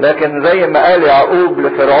 لكن زي ما قال يعقوب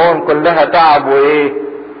لفرعون كلها تعب وايه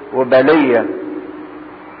وبلية.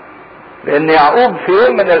 لان يعقوب في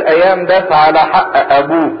يوم من الايام داس على حق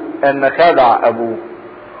ابوه ان خدع ابوه،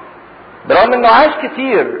 برغم انه عاش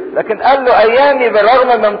كتير، لكن قال له ايامي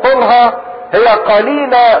بالرغم من طولها هي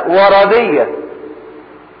قليلة وردية،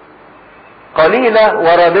 قليلة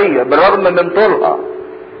وردية بالرغم من طولها.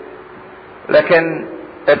 لكن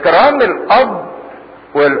اكرام الاب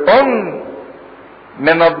والام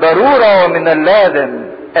من الضرورة ومن اللازم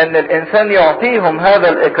ان الانسان يعطيهم هذا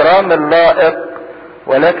الاكرام اللائق،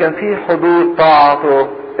 ولكن في حدود طاعته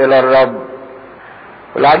الى الرب.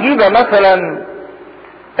 والعجيبة مثلا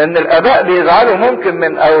ان الاباء بيزعلوا ممكن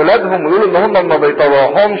من اولادهم ويقولوا ان هم ما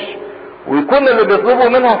بيطوعهمش، ويكون اللي بيطلبوا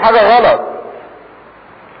منهم حاجة غلط.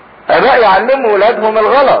 اباء يعلموا اولادهم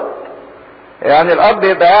الغلط، يعني الاب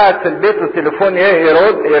يبقى قاعد في البيت والتليفون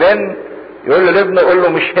يرن، يقول لابنه قول له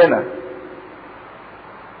مش هنا.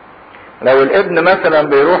 لو الابن مثلا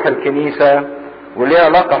بيروح الكنيسة وليه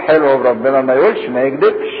علاقة حلوة بربنا ما يقولش، ما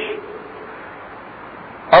يكذبش.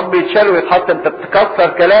 اب يتشال ويتحط، انت بتكسر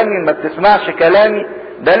كلامي، ما بتسمعش كلامي،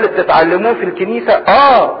 ده اللي بتتعلموه في الكنيسة.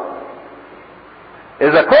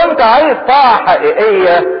 اذا كنت عايز طاعة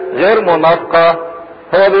حقيقية غير منافقة،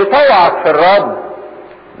 هو بيطوعك في الرب،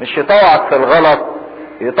 مش يطوعك في الغلط،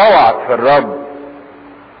 يطوعك في الرب.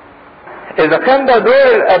 اذا كان ده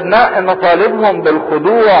دور الابناء ان نطالبهم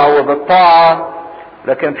بالخضوع وبالطاعة،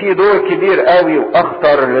 لكن في دور كبير قوي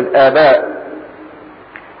واخطر للاباء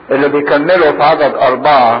اللي بيكملوا في عدد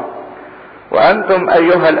 4: وانتم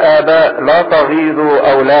ايها الاباء لا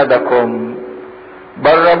تغيظوا اولادكم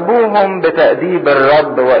بل ربوهم بتأديب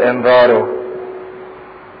الرب وانذاره.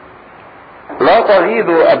 لا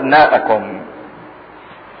تغيظوا ابناءكم.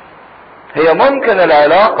 هي ممكن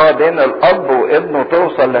العلاقة بين الاب وابنه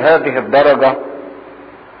توصل لهذه الدرجة،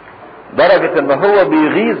 درجة ان هو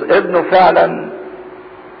بيغيظ ابنه فعلا؟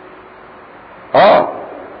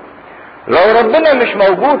 لو ربنا مش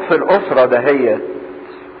موجود في الاسرة دهيت،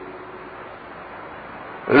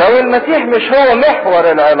 لو المسيح مش هو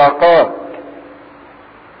محور العلاقات،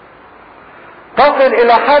 تصل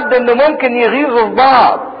الى حد انه ممكن يغيظوا في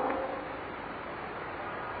بعض،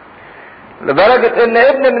 لدرجة ان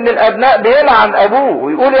ابن من الابناء بيلعن ابوه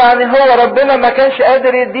ويقول يعني هو ربنا ما كانش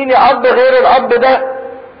قادر يديني اب غير الاب ده.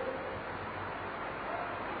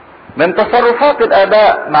 من تصرفات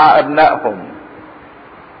الاباء مع ابنائهم.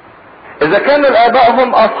 اذا كان الاباء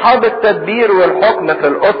هم اصحاب التدبير والحكم في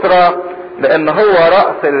الاسرة، لان هو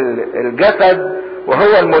رأس الجسد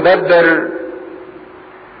وهو المدبر،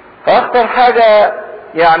 فاخطر حاجة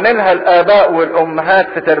يعملها الاباء والامهات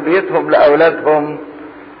في تربيتهم لاولادهم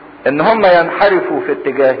ان هم ينحرفوا في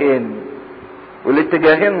اتجاهين،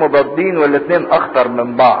 والاتجاهين مضادين والاثنين اخطر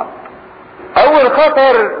من بعض. اول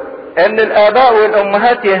خطر ان الاباء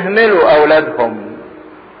والامهات يهملوا اولادهم،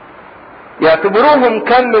 يعتبروهم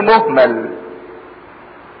كم مهمل.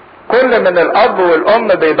 كل من الاب والام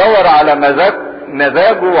بيدور على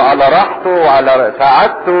مزاجه وعلى راحته وعلى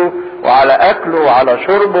سعادته وعلى اكله وعلى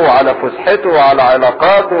شربه وعلى فسحته وعلى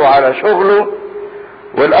علاقاته وعلى شغله،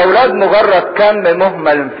 والاولاد مجرد كم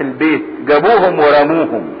مهمل في البيت، جابوهم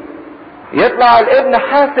ورموهم. يطلع الابن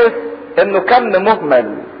حاسس انه كم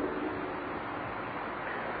مهمل،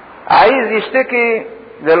 عايز يشتكي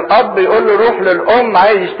للاب يقول له روح للام،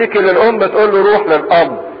 عايز يشتكي للام بتقول له روح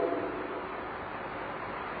للاب،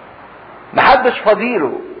 محدش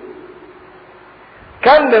فضيله،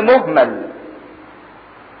 كم مهمل.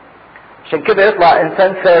 عشان كده يطلع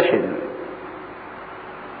انسان فاشل،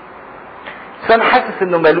 انسان حاسس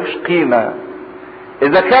انه ملوش قيمة.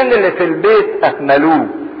 اذا كان اللي في البيت اهملوه،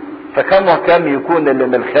 فكم وكم يكون اللي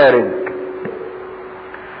من الخارج.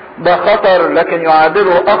 ده خطر، لكن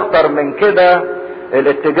يعادله اخطر من كده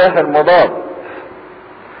الاتجاه المضاد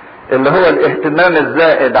اللي هو الاهتمام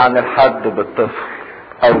الزائد عن الحد بالطفل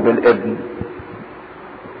او بالابن.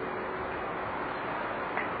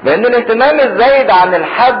 لان الاهتمام الزايد عن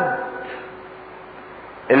الحد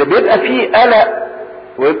اللي بيبقى فيه قلق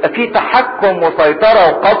ويبقى فيه تحكم وسيطرة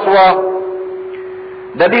وقسوة،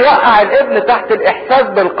 ده بيوقع الابن تحت الاحساس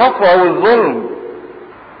بالقسوة والظلم.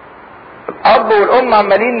 الاب والام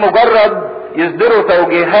عمالين مجرد يصدروا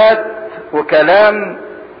توجيهات وكلام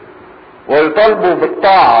ويطالبوا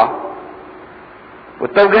بالطاعة،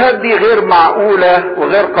 والتوجيهات دي غير معقولة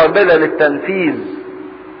وغير قابلة للتنفيذ،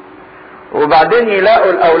 وبعدين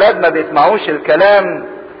يلاقوا الاولاد ما بيسمعوش الكلام.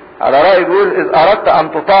 على رأي يقول اذ اردت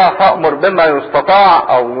ان تطاع فأمر بما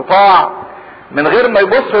يستطاع او يطاع، من غير ما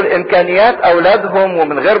يبصوا لامكانيات اولادهم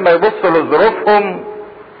ومن غير ما يبصوا لظروفهم،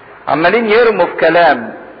 عمالين يرموا في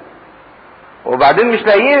كلام، وبعدين مش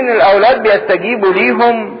لاقيين ان الاولاد بيستجيبوا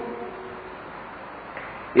ليهم،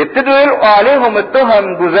 يبتدوا يلقوا عليهم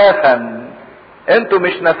التهم جزافا: انتوا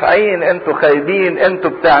مش نافعين، انتوا خايبين، انتوا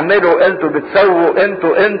بتعملوا، انتوا بتسووا،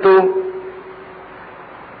 انتوا.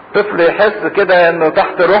 طفل يحس كده انه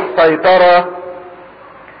تحت روح سيطرة،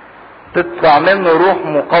 تطلع منه روح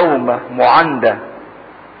مقاومة معاندة،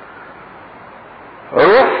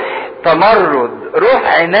 روح تمرد،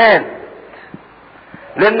 روح عناد،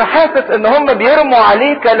 لانه حاسس ان هم بيرموا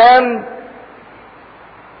عليه كلام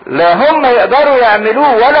لا هم يقدروا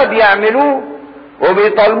يعملوه ولا بيعملوه،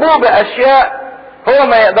 وبيطالبوه باشياء هو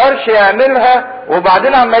ما يقدرش يعملها،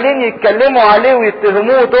 وبعدين عمالين يتكلموا عليه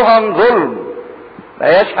ويتهموه تهم ظلم ما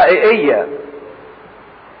هياش حقيقية.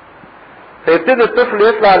 فيبتدي الطفل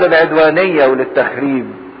يطلع للعدوانية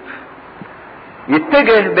وللتخريب،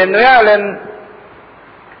 يتجه بانه يعلن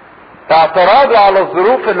اعتراضه على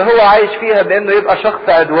الظروف اللي هو عايش فيها بانه يبقى شخص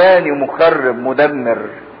عدواني ومخرب مدمر.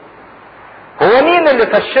 هو مين اللي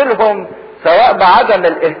فشلهم سواء بعدم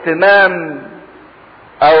الاهتمام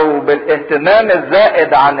او بالاهتمام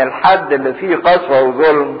الزائد عن الحد اللي فيه قسوة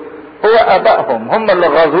وظلم؟ هو ابائهم، هم اللي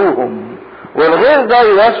غزوهم، والغير ده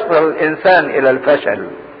يوصل الانسان الى الفشل.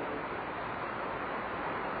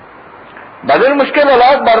 بعدين المشكلة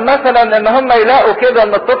الاكبر مثلا ان هم يلاقوا كده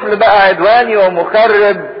ان الطفل بقى عدواني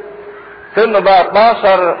ومخرب، سنه بقى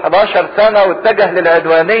 12-11 سنة واتجه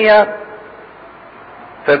للعدوانية،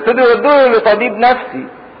 فابتدوا يودوه لطبيب نفسي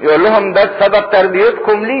يقول لهم ده سبب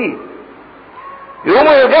تربيتكم ليه.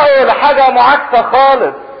 يقوموا يرجعوا لحاجة معاكسة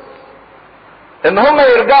خالص، ان هم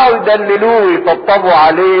يرجعوا يدللوه ويطبطبوا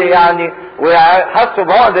عليه يعني، ويحسوا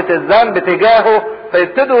بعقدة الذنب تجاهه،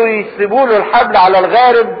 فيبتدوا يسيبوا له الحبل على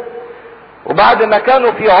الغارب، وبعد ما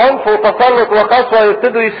كانوا في عنف وتسلط وقسوة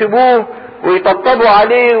يبتدوا يسيبوه ويطبطبوا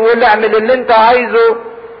عليه ويقول اعمل اللي انت عايزه.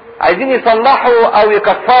 عايزين يصلحوا او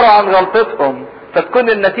يكفروا عن غلطتهم، فتكون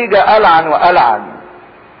النتيجة ألعن وألعن.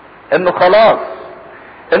 انه خلاص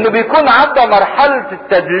انه بيكون عدى مرحلة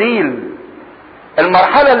التدليل،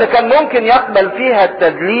 المرحلة اللي كان ممكن يقبل فيها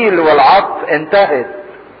التدليل والعطف انتهت،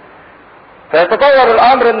 فيتطور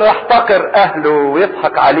الامر انه يحتقر اهله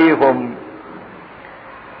ويضحك عليهم،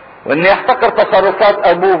 وانه يحتقر تصرفات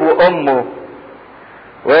ابوه وامه،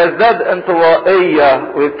 ويزداد انطوائية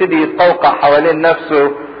ويبتدي يتقوقع حوالين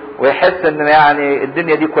نفسه ويحس ان يعني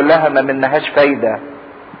الدنيا دي كلها ما منهاش فايدة،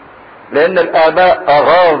 لان الاباء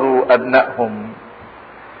اغاظوا ابنائهم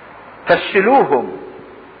فشلوهم.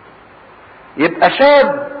 يبقى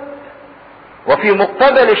شاب وفي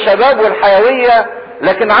مقتبل الشباب والحيوية،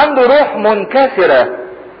 لكن عنده روح منكسرة،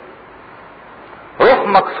 روح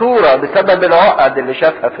مكسورة بسبب العقد اللي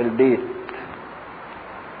شافها في البيت.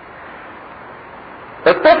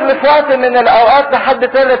 الطفل في وقت من الاوقات لحد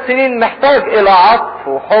 3 سنين محتاج الى عطف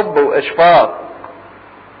وحب واشفاق،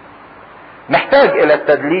 محتاج الى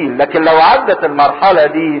التدليل، لكن لو عدت المرحلة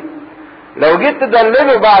دي لو جيت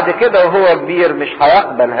تدلله بعد كده وهو كبير مش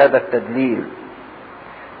هيقبل هذا التدليل،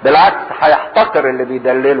 بالعكس هيحتقر اللي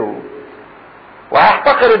بيدلله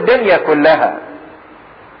وهيحتقر الدنيا كلها.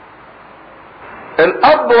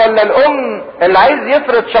 الاب ولا الام اللي عايز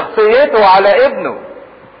يفرض شخصيته على ابنه،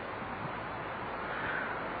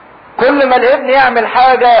 كل ما الابن يعمل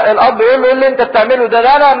حاجة الاب يقول له ايه اللي انت بتعمله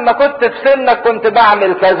ده انا لما كنت في سنك كنت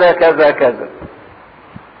بعمل كذا كذا كذا.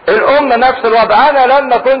 الام نفس الوضع، انا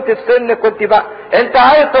لما كنت في سنك كنت بقى. انت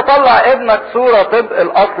عايز تطلع ابنك صورة طبق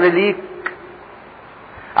الاصل ليك،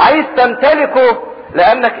 عايز تمتلكه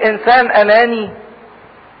لانك انسان اناني،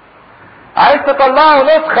 عايز تطلعه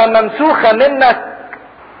نسخة ممسوخة منك.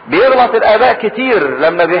 بيغلط الاباء كتير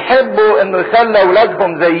لما بيحبوا انه يخلى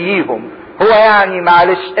اولادهم زيهم، هو يعني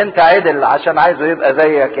معلش انت عدل عشان عايزه يبقى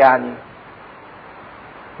زيك، يعني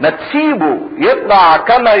ما تسيبه يطلع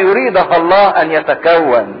كما يريده الله ان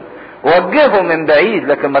يتكون، وجهه من بعيد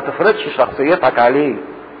لكن ما تفرضش شخصيتك عليه.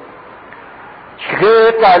 مش كده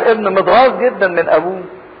يطلع الابن متغاظ جدا من ابوه.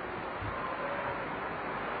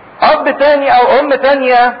 اب تاني او ام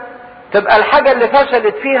تانية تبقى الحاجة اللي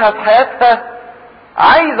فشلت فيها في حياتها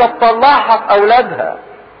عايزة تطلعها في اولادها.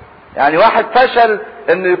 يعني واحد فشل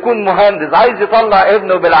انه يكون مهندس، عايز يطلع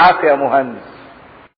ابنه بالعافية مهندس.